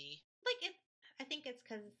to me. like I think it's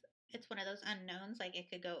because it's one of those unknowns. Like it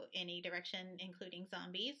could go any direction, including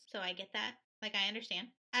zombies. So I get that. Like I understand.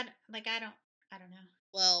 I don't know.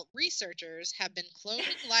 Well, researchers have been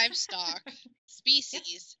cloning livestock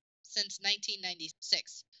species since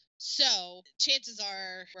 1996. So chances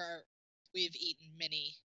are we've eaten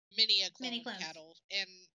many a Many cloned clones. cattle. And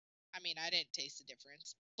I mean, I didn't taste the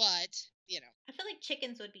difference, but I feel like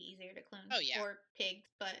chickens would be easier to clone. Oh, yeah. Or pigs,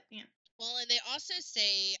 but Well, and they also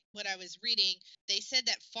say, what I was reading, they said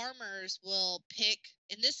that farmers will pick,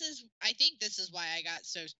 and I think this is why I got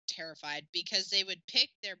so terrified, because they would pick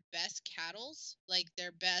their best cattles, like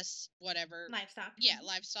their best whatever. Livestock. Yeah,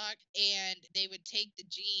 livestock, and they would take the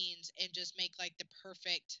genes and just make like the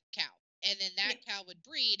perfect cow. And then that cow would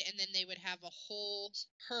breed, and then they would have a whole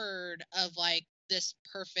herd of like this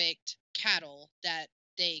perfect cattle that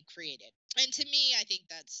they created. And to me, I think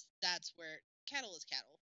that's where cattle is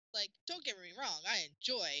cattle. Like, don't get me wrong, I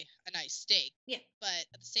enjoy a nice steak. Yeah. But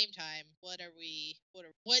at the same time, what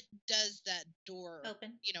does that door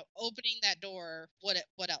open? Opening that door, what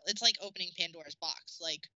else? It's like opening Pandora's box.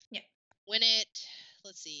 Like, yeah. When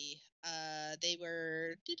let's see, they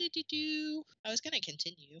were I was gonna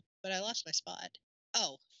continue, but I lost my spot.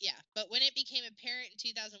 Oh, yeah. But when it became apparent in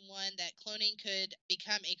 2001 that cloning could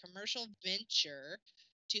become a commercial venture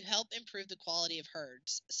to help improve the quality of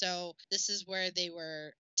herds. So this is where they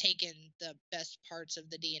were taking the best parts of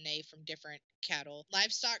the DNA from different cattle.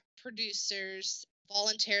 Livestock producers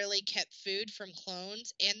voluntarily kept food from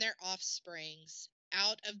clones and their offsprings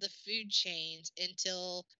out of the food chains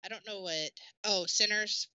until, I don't know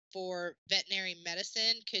Centers for Veterinary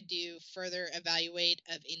Medicine could do further evaluate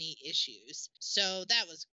of any issues. So that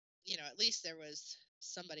was, at least there was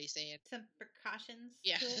somebody saying some precautions.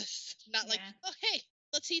 Yes. Not like, oh, hey,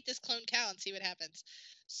 let's eat this clone cow and see what happens.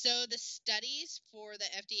 So the studies for the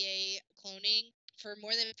FDA cloning, for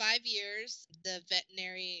more than 5 years, the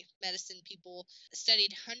veterinary medicine people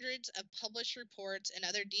studied hundreds of published reports and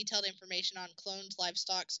other detailed information on cloned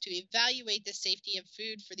livestock to evaluate the safety of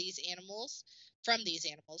food for these animals, from these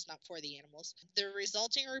animals, not for the animals. The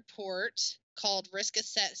resulting report, called Risk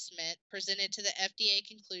Assessment, presented to the FDA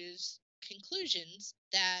conclusions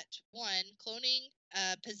that, one, cloning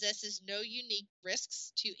possesses no unique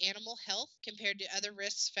risks to animal health compared to other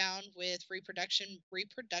risks found with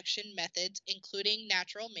reproduction methods, including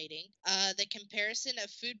natural mating. The comparison of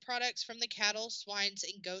food products from the cattle, swines,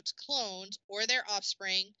 and goats clones or their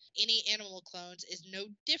offspring, any animal clones, is no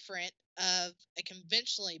different of a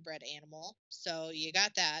conventionally bred animal. So you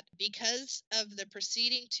got that. Because of the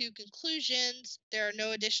preceding two conclusions, there are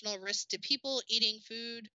no additional risks to people eating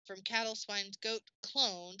food from cattle, swine, goat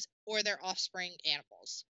clones or their offspring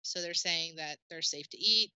animals. So they're saying that they're safe to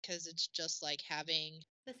eat because it's just like having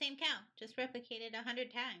the same cow, just replicated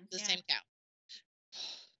 100 times. The same cow.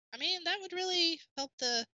 I mean, that would really help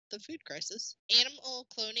the food crisis. Animal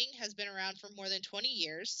cloning has been around for more than 20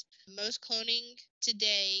 years. Most cloning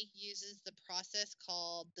today uses the process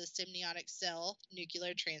called the symbiotic cell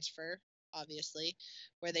nuclear transfer, obviously,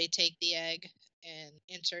 where they take the egg and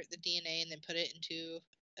insert the DNA and then put it into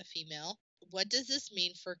a female. What does this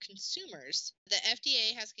mean for consumers? The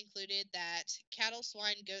FDA has concluded that cattle,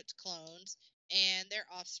 swine, goats clones and their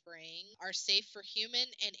offspring are safe for human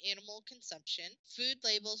and animal consumption. Food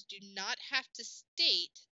labels do not have to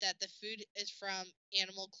state that the food is from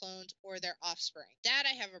animal clones or their offspring. That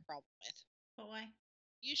I have a problem with. But why?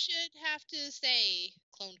 You should have to say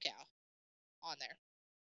clone cow on there.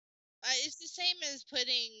 It's the same as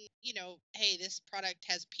putting, hey, this product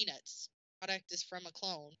has peanuts. Product is from a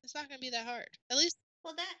clone. It's not going to be that hard. At least.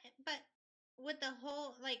 Well, but with the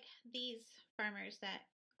whole, like, these farmers that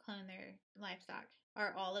clone their livestock,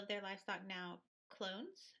 are all of their livestock now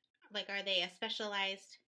clones? Like, are they a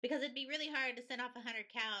specialized? Because it'd be really hard to send off 100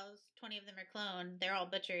 cows, 20 of them are cloned, they're all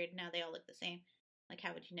butchered, now they all look the same. Like,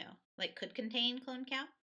 how would you know? Like, could contain clone cow?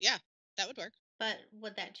 Yeah, that would work. But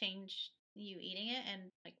would that change you eating it? And,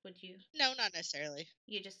 like, would you? No, not necessarily.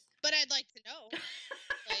 You just. But I'd like to know.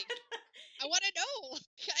 Like, I want to know.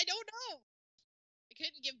 I don't know. I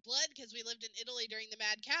couldn't give blood because we lived in Italy during the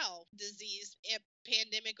mad cow disease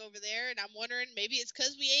pandemic over there, and I'm wondering maybe it's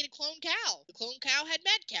because we ate a clone cow. The clone cow had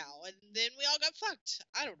mad cow, and then we all got fucked.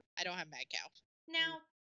 I don't have mad cow. Now,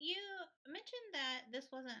 You mentioned that this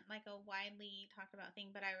wasn't like a widely talked about thing,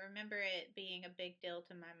 but I remember it being a big deal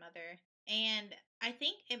to my mother. And I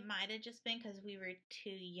think it might have just been because we were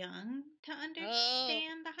too young to Oh,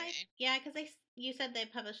 understand the hype. okay. Yeah, because you said they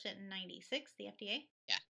published it in '96, the FDA.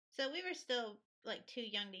 Yeah. So we were still like too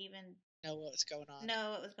young to even Know what's going on.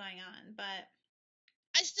 know what was going on. But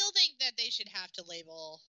I still think that they should have to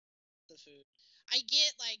label the food. I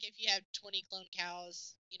get, like, if you have 20 clone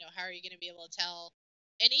cows, how are you going to be able to tell?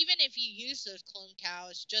 And even if you use those clone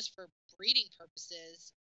cows just for breeding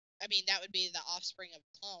purposes, I mean, that would be the offspring of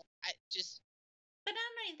a clone. but not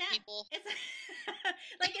only that, People, it's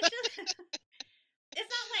like it's just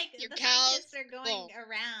it's not like your the scientists cows, are going clone.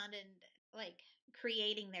 around and like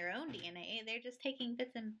creating their own DNA. They're just taking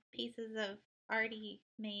bits and pieces of already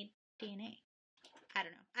made DNA. I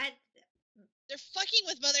don't know. They're fucking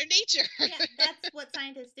with Mother Nature. Yeah, that's what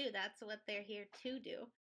scientists do. That's what they're here to do.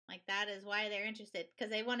 Like that is why they're interested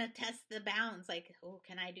because they want to test the bounds. Like, oh,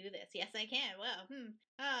 can I do this? Yes, I can. Well,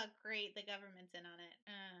 oh, great, the government's in on it.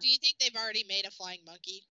 Do you think they've already made a flying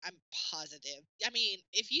monkey? I'm positive. I mean,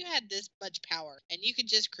 if you had this much power and you could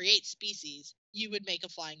just create species, you would make a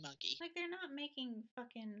flying monkey. Like they're not making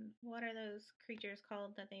fucking what are those creatures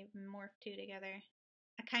called that they've morphed to together?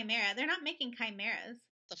 A chimera. They're not making chimeras.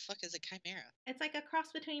 The fuck is a chimera? It's like a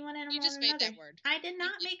cross between one You animal just and made another. that word. I did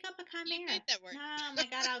not make up a chimera. You made that word. Oh my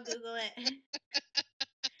god, I'll Google it.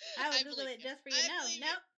 I will Google it just for you.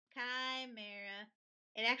 Nope. Chimera.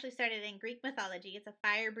 It actually started in Greek mythology. It's a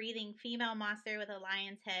fire breathing female monster with a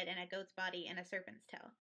lion's head and a goat's body and a serpent's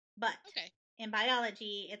tail. But in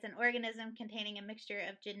biology, it's an organism containing a mixture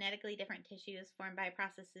of genetically different tissues formed by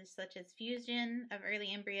processes such as fusion of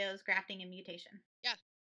early embryos, grafting, and mutation. Yeah.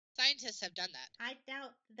 Scientists have done that. I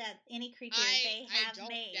doubt that any creature they have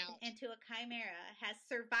made into a chimera has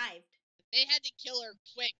survived. They had to kill her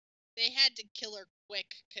quick.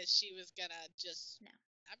 Because she was gonna just... No.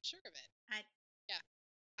 I'm sure of it. Yeah.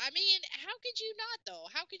 I mean, how could you not,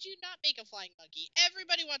 though? How could you not make a flying monkey?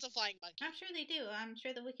 Everybody wants a flying monkey. I'm sure they do. I'm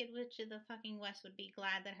sure the Wicked Witch of the fucking West would be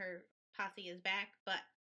glad that her posse is back, but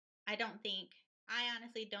I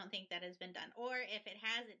honestly don't think that has been done. Or if it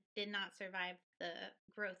has, it did not survive the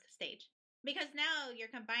growth stage. Because now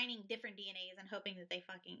you're combining different DNAs and hoping that they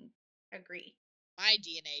fucking agree. My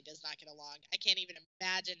DNA does not get along. I can't even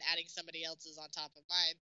imagine adding somebody else's on top of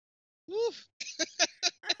mine. Woof.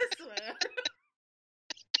 I swear.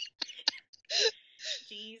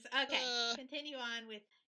 Jeez. Okay. Continue on with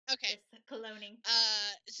this cloning.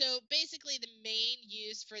 So basically the main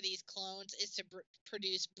use for these clones is to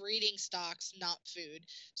produce breeding stocks, not food.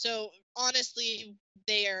 So honestly,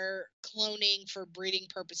 they are cloning for breeding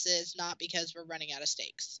purposes, not because we're running out of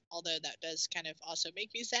steaks. Although that does kind of also make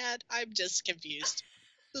me sad. I'm just confused.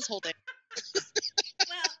 This whole thing.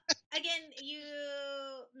 Well, again, you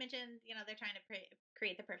mentioned, they're trying to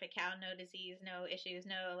create the perfect cow, no disease, no issues,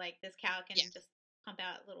 no, like, this cow can just pump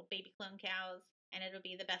out little baby clone cows, and it'll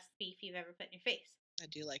be the best beef you've ever put in your face. I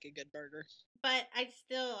do like a good burger. But I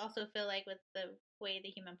still also feel like with the way the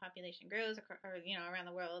human population grows, around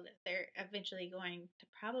the world, they're eventually going to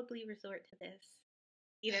probably resort to this.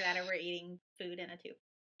 Either that or we're eating food in a tube.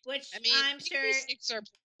 Which, I'm sure... sticks are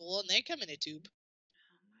cool, and they come in a tube.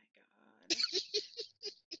 Oh, my God.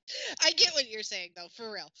 I get what you're saying, though,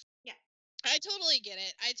 for real. Yeah. I totally get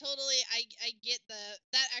it. I get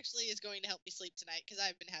that actually is going to help me sleep tonight, because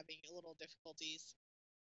I've been having a little difficulties.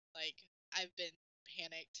 Like, I've been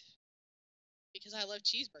panicked because I love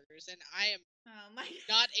cheeseburgers, and I am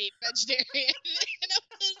not a vegetarian. And I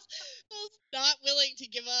was not willing to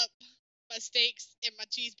give up my steaks and my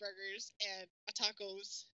cheeseburgers and my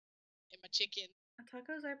tacos and my chicken.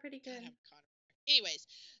 Tacos are pretty good. Anyways,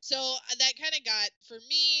 so that kind of for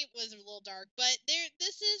me, was a little dark, but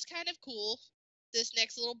this is kind of cool, this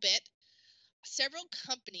next little bit. Several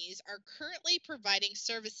companies are currently providing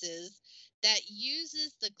services that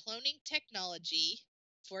uses the cloning technology.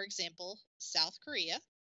 For example, South Korea,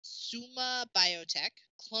 Summa Biotech,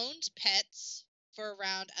 clones pets for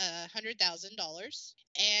around $100,000,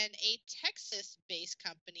 and a Texas-based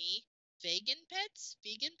company, Vegan Pets,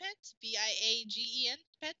 Viagen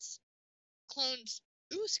Pets, clones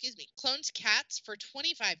cats for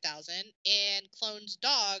 $25,000 and clones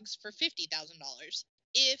dogs for $50,000.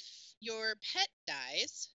 If your pet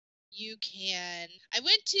dies, you can... I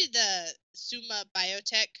went to the Summa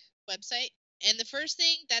Biotech website, and the first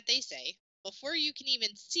thing that they say, before you can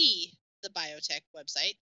even see the biotech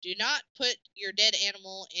website, do not put your dead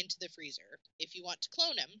animal into the freezer. If you want to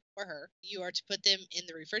clone him or her, you are to put them in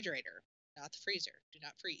the refrigerator, not the freezer. Do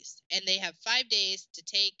not freeze. And they have 5 days to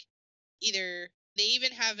take they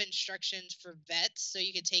even have instructions for vets, so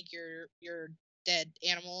you can take your dead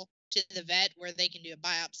animal to the vet where they can do a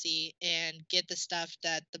biopsy and get the stuff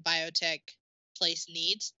that the biotech place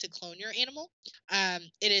needs to clone your animal.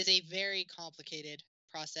 It is a very complicated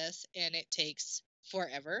process and it takes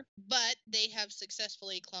forever, but they have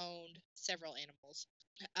successfully cloned several animals.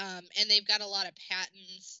 And they've got a lot of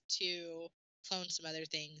patents to clone some other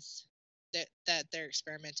things that they're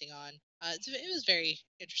experimenting on. It was very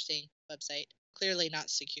interesting website. Clearly not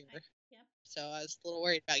secure. Yep. So I was a little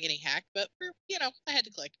worried about getting hacked, but I had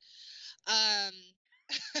to click.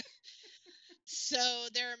 So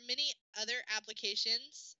there are many other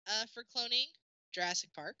applications for cloning.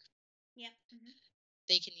 Jurassic Park. Yep. Mm-hmm.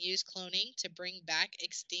 They can use cloning to bring back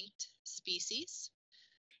extinct species.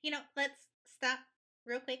 Let's stop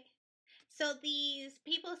real quick. So these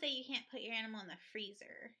people say you can't put your animal in the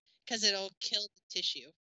freezer. Because it'll kill the tissue.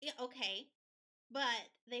 Yeah, okay. But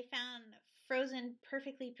they found frozen,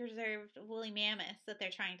 perfectly preserved woolly mammoths that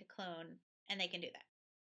they're trying to clone, and they can do that.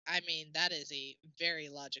 I mean, that is a very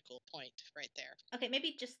logical point right there. Okay,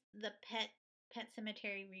 maybe just the pet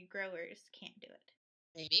cemetery regrowers can't do it.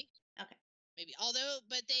 Maybe. Okay. Maybe.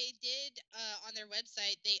 But they did, on their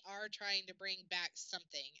website, they are trying to bring back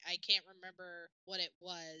something. I can't remember what it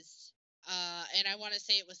was. And I want to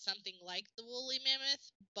say it was something like the woolly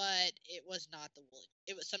mammoth, but it was not the woolly.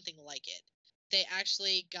 It was something like it. They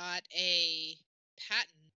actually got a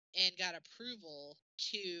patent and got approval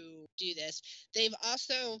to do this. They've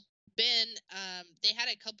also been, they had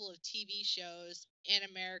a couple of TV shows in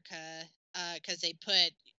America because they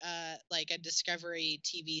put like a Discovery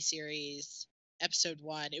TV series, episode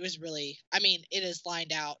 1. It was really, it is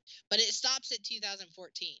lined out, but it stops at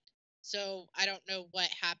 2014. So I don't know what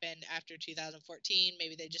happened after 2014.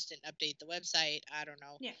 Maybe they just didn't update the website. I don't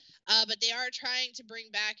know. Yeah. But they are trying to bring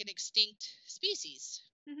back an extinct species,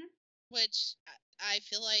 which I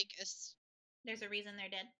feel like there's a reason they're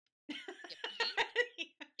dead.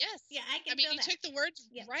 Yes. Yeah, I can feel you that. took the words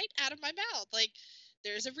right out of my mouth. Like,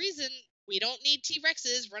 there's a reason we don't need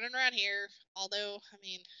T-Rexes running around here. Although,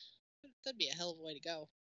 that'd be a hell of a way to go.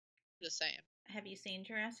 Just saying. Have you seen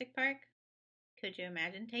Jurassic Park? Could you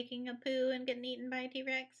imagine taking a poo and getting eaten by a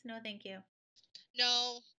T-Rex? No, thank you.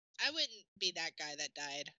 No, I wouldn't be that guy that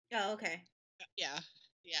died. Oh, okay. Yeah.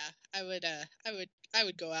 I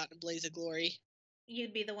would go out in a blaze of glory.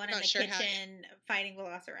 You'd be the one in the kitchen fighting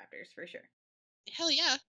velociraptors for sure. Hell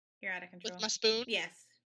yeah. You're out of control. With my spoon? Yes.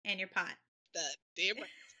 And your pot. The damn right.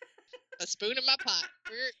 A spoon in my pot.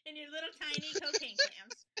 And your little tiny cocaine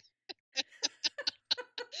clams.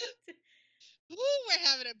 Woo, we're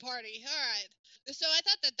having a party. All right. So I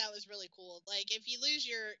thought that was really cool. Like, if you lose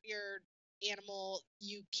your animal,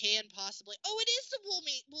 you can possibly... Oh, it is the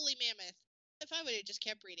woolly mammoth. If I would have just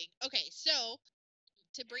kept reading. Okay, so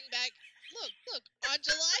to bring back... Look, on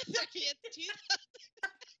July 30th,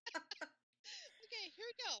 Okay, here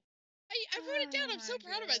we go. I wrote it down. I'm so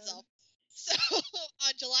proud of myself. So,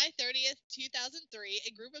 on July 30th, 2003,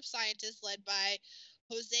 a group of scientists led by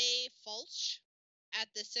Jose Fulch at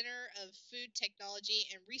the Center of Food Technology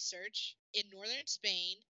and Research in northern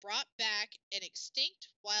Spain brought back an extinct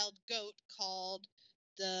wild goat called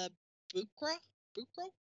the bucro?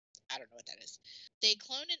 I don't know what that is. They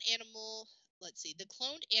cloned an animal. Let's see. The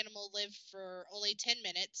cloned animal lived for only 10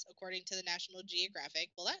 minutes, according to the National Geographic.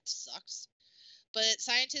 Well, that sucks. But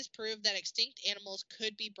scientists proved that extinct animals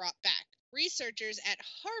could be brought back. Researchers at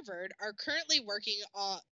Harvard are currently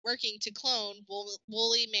working to clone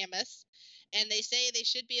woolly mammoths, and they say they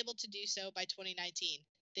should be able to do so by 2019.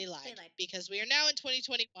 They lied because we are now in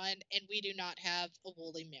 2021 and we do not have a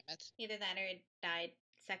woolly mammoth. Either that or it died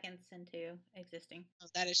seconds into existing. Oh,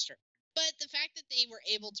 that is true. But the fact that they were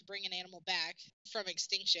able to bring an animal back from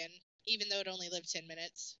extinction, even though it only lived 10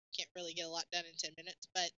 minutes, can't really get a lot done in 10 minutes,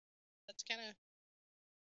 but that's kind of...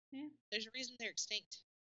 Yeah. There's a reason they're extinct.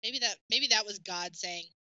 Maybe that was God saying,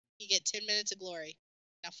 you get 10 minutes of glory.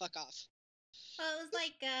 Now fuck off. Well, it was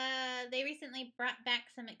like they recently brought back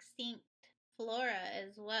some extinct flora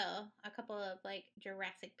as well. A couple of like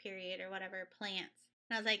Jurassic period or whatever plants.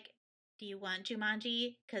 And I was like, do you want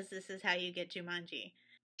Jumanji? Because this is how you get Jumanji.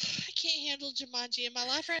 I can't handle Jumanji in my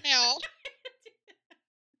life right now.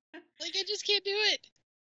 Like, I just can't do it.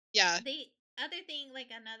 Yeah. The other thing, like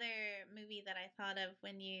another movie that I thought of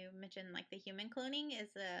when you mentioned like the human cloning is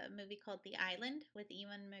a movie called The Island with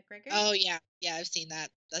Ewan McGregor. Oh, yeah. Yeah, I've seen that.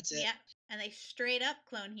 That's it. Yeah, and they straight up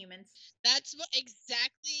clone humans. That's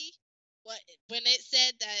exactly what... When it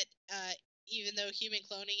said that even though human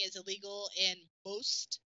cloning is illegal in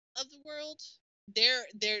most of the world,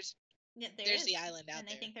 there's the island out there. And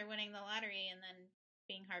they think they're winning the lottery and then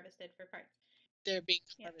being harvested for parts. They're being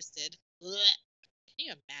harvested. Can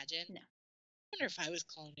you imagine? No. I wonder if I was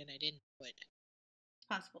cloned and I didn't know it.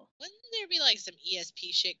 Possible. Wouldn't there be like some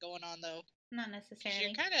ESP shit going on though? Not 'Cause necessarily.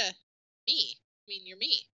 you're kind of me. I mean, you're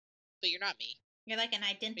me, but you're not me. You're like an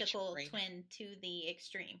Makes your identical brain. twin to the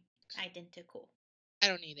extreme. Identical. I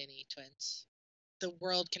don't need any twins. The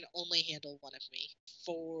world can only handle one of me,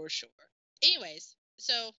 for sure. Anyways,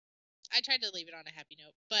 so I tried to leave it on a happy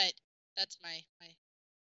note, but that's my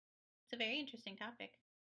It's a very interesting topic.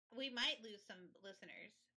 We might lose some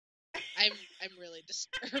listeners. I'm really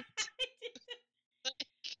disturbed.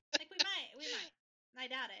 Like we might. I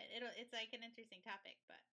doubt it. It's like an interesting topic,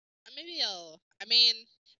 but Maybe I mean,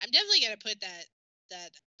 I'm definitely gonna put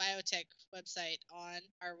that biotech website on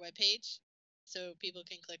our webpage so people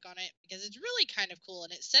can click on it because it's really kind of cool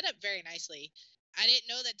and it's set up very nicely. I didn't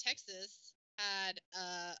know that Texas had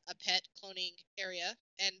a pet cloning area,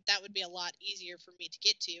 and that would be a lot easier for me to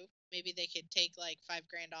get to. Maybe they could take like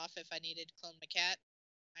 $5,000 off if I needed to clone my cat.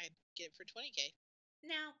 I'd get it for $20,000.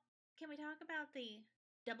 now can we talk about the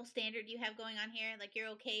double standard you have going on here? Like you're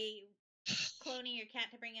okay cloning your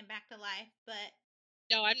cat to bring him back to life, but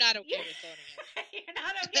No, I'm not okay with cloning it. you're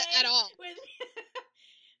not okay at all. with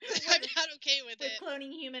I'm not okay with with it.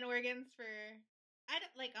 cloning human organs for. I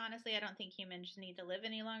don't like honestly. I don't think humans need to live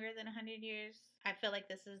any longer than 100 years. I feel like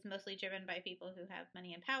this is mostly driven by people who have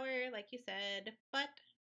money and power, like you said. But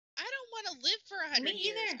I don't want to live for 100 me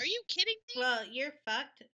years. either. Are you kidding me? Well, you're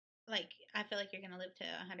fucked. Like I feel like you're gonna live to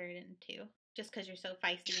 102 just because you're so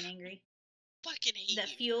feisty and angry. Fucking hate The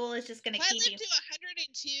you. fuel is just gonna If I keep live you. to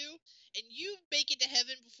 102 and you make it to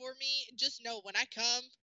heaven before me, just know when I come,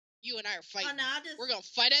 you and I are fighting. Oh no, We're gonna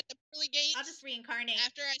fight at the pearly gates. I'll just reincarnate.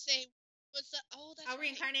 After I say, "What's up?" Oh, that's I'll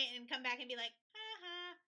right. reincarnate and come back and be like,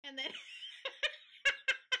 ha, and then.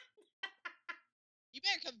 You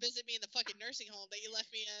better come visit me in the fucking nursing home that you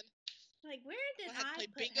left me in. Like, where did I have to I play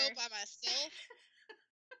put bingo her? by myself.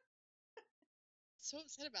 So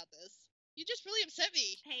upset about this. You just really upset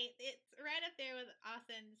me. Hey, it's right up there with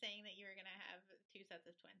Austin saying that you were gonna have 2 sets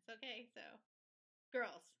of twins. Okay, so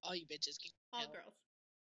girls, All you bitches can all kill. girls.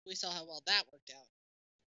 We saw how well that worked out.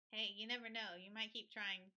 Hey, you never know. You might keep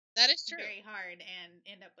trying That is true. very hard and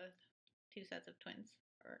end up with 2 sets of twins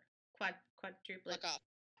or quadruplets. Fuck off.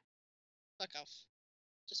 Fuck off.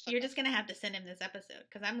 Just fuck You're off. just gonna have to send him this episode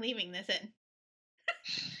because I'm leaving this in.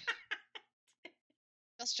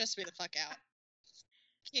 That'll stress me the fuck out.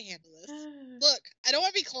 Can't handle this. Look, I don't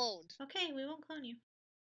want to be cloned. Okay, we won't clone you.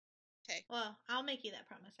 Okay. Well, I'll make you that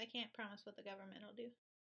promise. I can't promise what the government will do.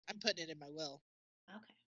 I'm putting it in my will.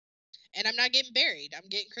 Okay. And I'm not getting buried. I'm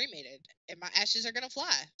getting cremated. And my ashes are going to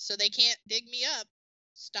fly. So they can't dig me up.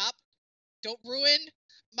 Stop. Don't ruin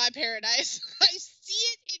my paradise. I see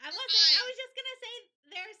it in your eyes. I was just going to say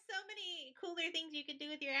there's so many cooler things you could do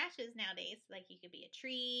with your ashes nowadays. Like you could be a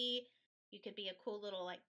tree. You could be a cool little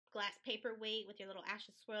like glass paperweight with your little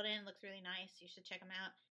ashes swirled in. It looks really nice. You should check them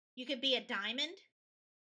out. You could be a diamond.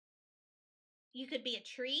 You could be a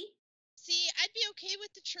tree. See, I'd be okay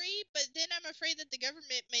with the tree, but then I'm afraid that the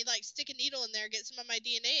government may like stick a needle in there, get some of my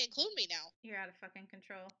DNA, and clone me now. You're out of fucking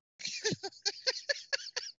control.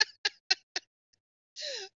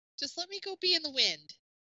 Just let me go be in the wind.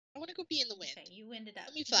 I want to go be in the wind. Okay, you winded up.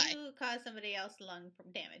 Let me fly. You caused somebody else lung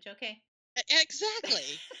damage, okay?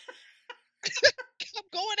 Exactly. I'm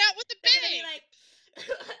going out with the They're bang. gonna be like,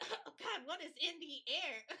 oh God, what is in the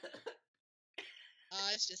air? Oh,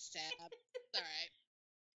 it's just sad. It's all right.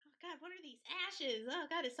 Oh God, what are these ashes? Oh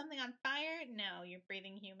God, is something on fire? No, you're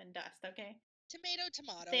breathing human dust, okay? Tomato.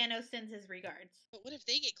 Thanos sends his regards. But what if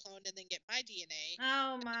they get cloned and then get my DNA?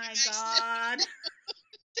 Oh my God.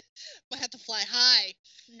 We'll have to fly high.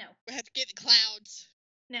 No. We'll have to get in clouds.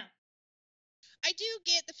 No. I do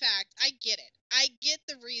get the fact. I get it. I get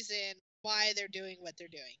the reason why they're doing what they're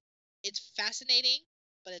doing. It's fascinating,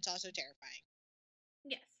 but it's also terrifying.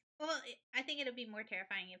 Yes. Well, I think it'll be more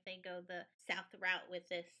terrifying if they go the south route with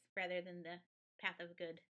this rather than the path of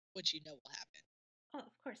good. Which you know will happen. Oh,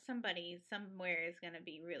 of course, somebody somewhere is going to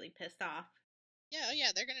be really pissed off. Yeah, oh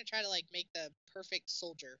yeah, they're going to try to like make the perfect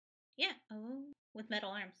soldier. Yeah. Oh, with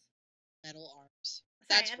metal arms. Metal arms.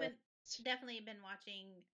 Sorry, I've definitely been watching.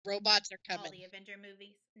 Robots are coming. All the Avenger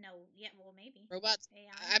movies. No, yeah, well maybe. Robots.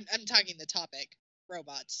 AI. I'm talking the topic.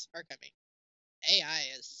 Robots are coming. AI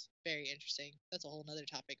is very interesting. That's a whole nother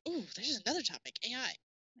topic. Ooh, there's another topic. AI.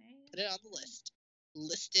 Put it on the list.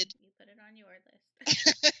 Listed. You put it on your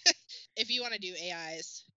list. If you want to do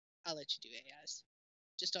AIs, I'll let you do AIs.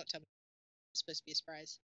 Just don't tell me it's supposed to be a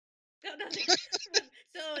surprise. No.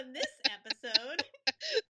 So in this episode.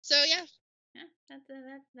 So yeah. Yeah, that's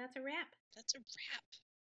a wrap. That's a wrap.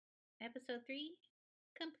 Episode 3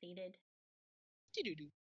 completed.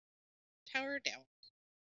 Doo-doo-doo. Tower down.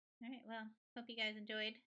 All right, well, hope you guys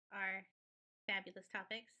enjoyed our fabulous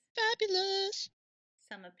topics. Fabulous.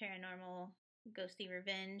 Some of paranormal, ghosty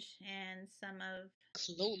revenge, and some of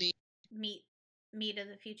cloning. Meat of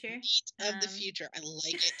the future. Meat of the future. I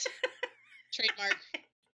like it. Trademark.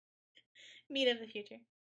 Meat of the future.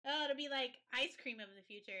 Oh, it'll be like ice cream of the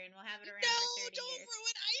future, and we'll have it around for 30 years. No, don't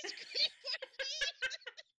ruin ice cream for me.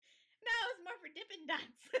 No, it's more for Dippin'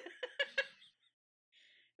 Dots.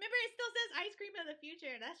 Remember, it still says ice cream of the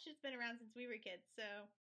future. That's just been around since we were kids, so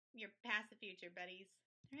you're past the future, buddies.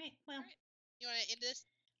 All right, well. All right. You want to end this?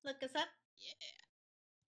 Look us up. Yeah.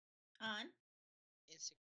 On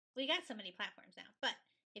Instagram. We got so many platforms now, but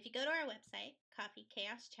if you go to our website,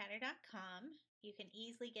 coffeechaoschatter.com, you can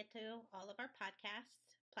easily get to all of our podcast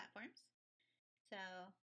platforms. So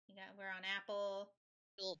we're on Apple.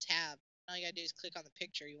 A little tab. All you gotta do is click on the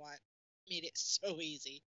picture you want. Made it so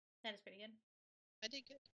easy. That is pretty good. I did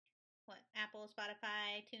good. What? Apple,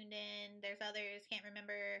 Spotify, Tuned In. There's others. Can't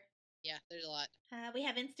remember. Yeah, there's a lot. We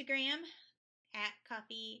have Instagram at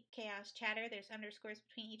Coffee Chaos Chatter. There's underscores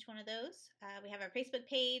between each one of those. We have our Facebook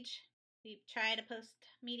page. We try to post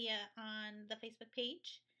media on the Facebook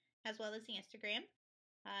page as well as the Instagram.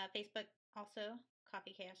 Facebook also,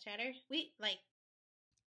 Coffee Chaos Chatter.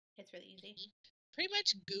 It's really easy. Mm-hmm. Pretty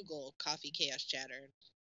much Google Coffee Chaos Chatter.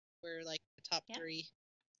 We're like the top 3.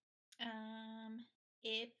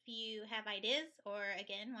 If you have ideas or,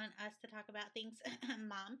 again, want us to talk about things,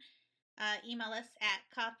 Mom, email us at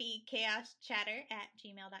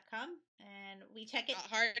coffeechaoschatter@gmail.com, and we check it. Not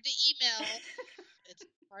hard to email. It's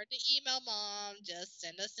hard to email Mom. Just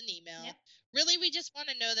send us an email. Yep. Really, we just want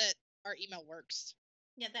to know that our email works.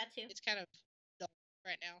 Yeah, that too. It's kind of dull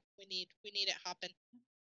right now. We need it hopping.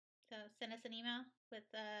 So send us an email with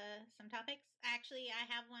some topics. Actually, I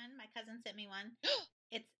have one. My cousin sent me one.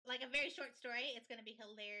 It's like a very short story. It's going to be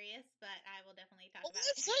hilarious, but I will definitely talk about it.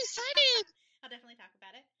 I'm so excited. I'll definitely talk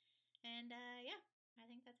about it. And, yeah, I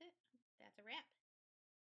think that's it. That's a wrap.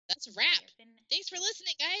 That's a wrap. Thanks for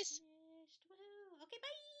listening, guys.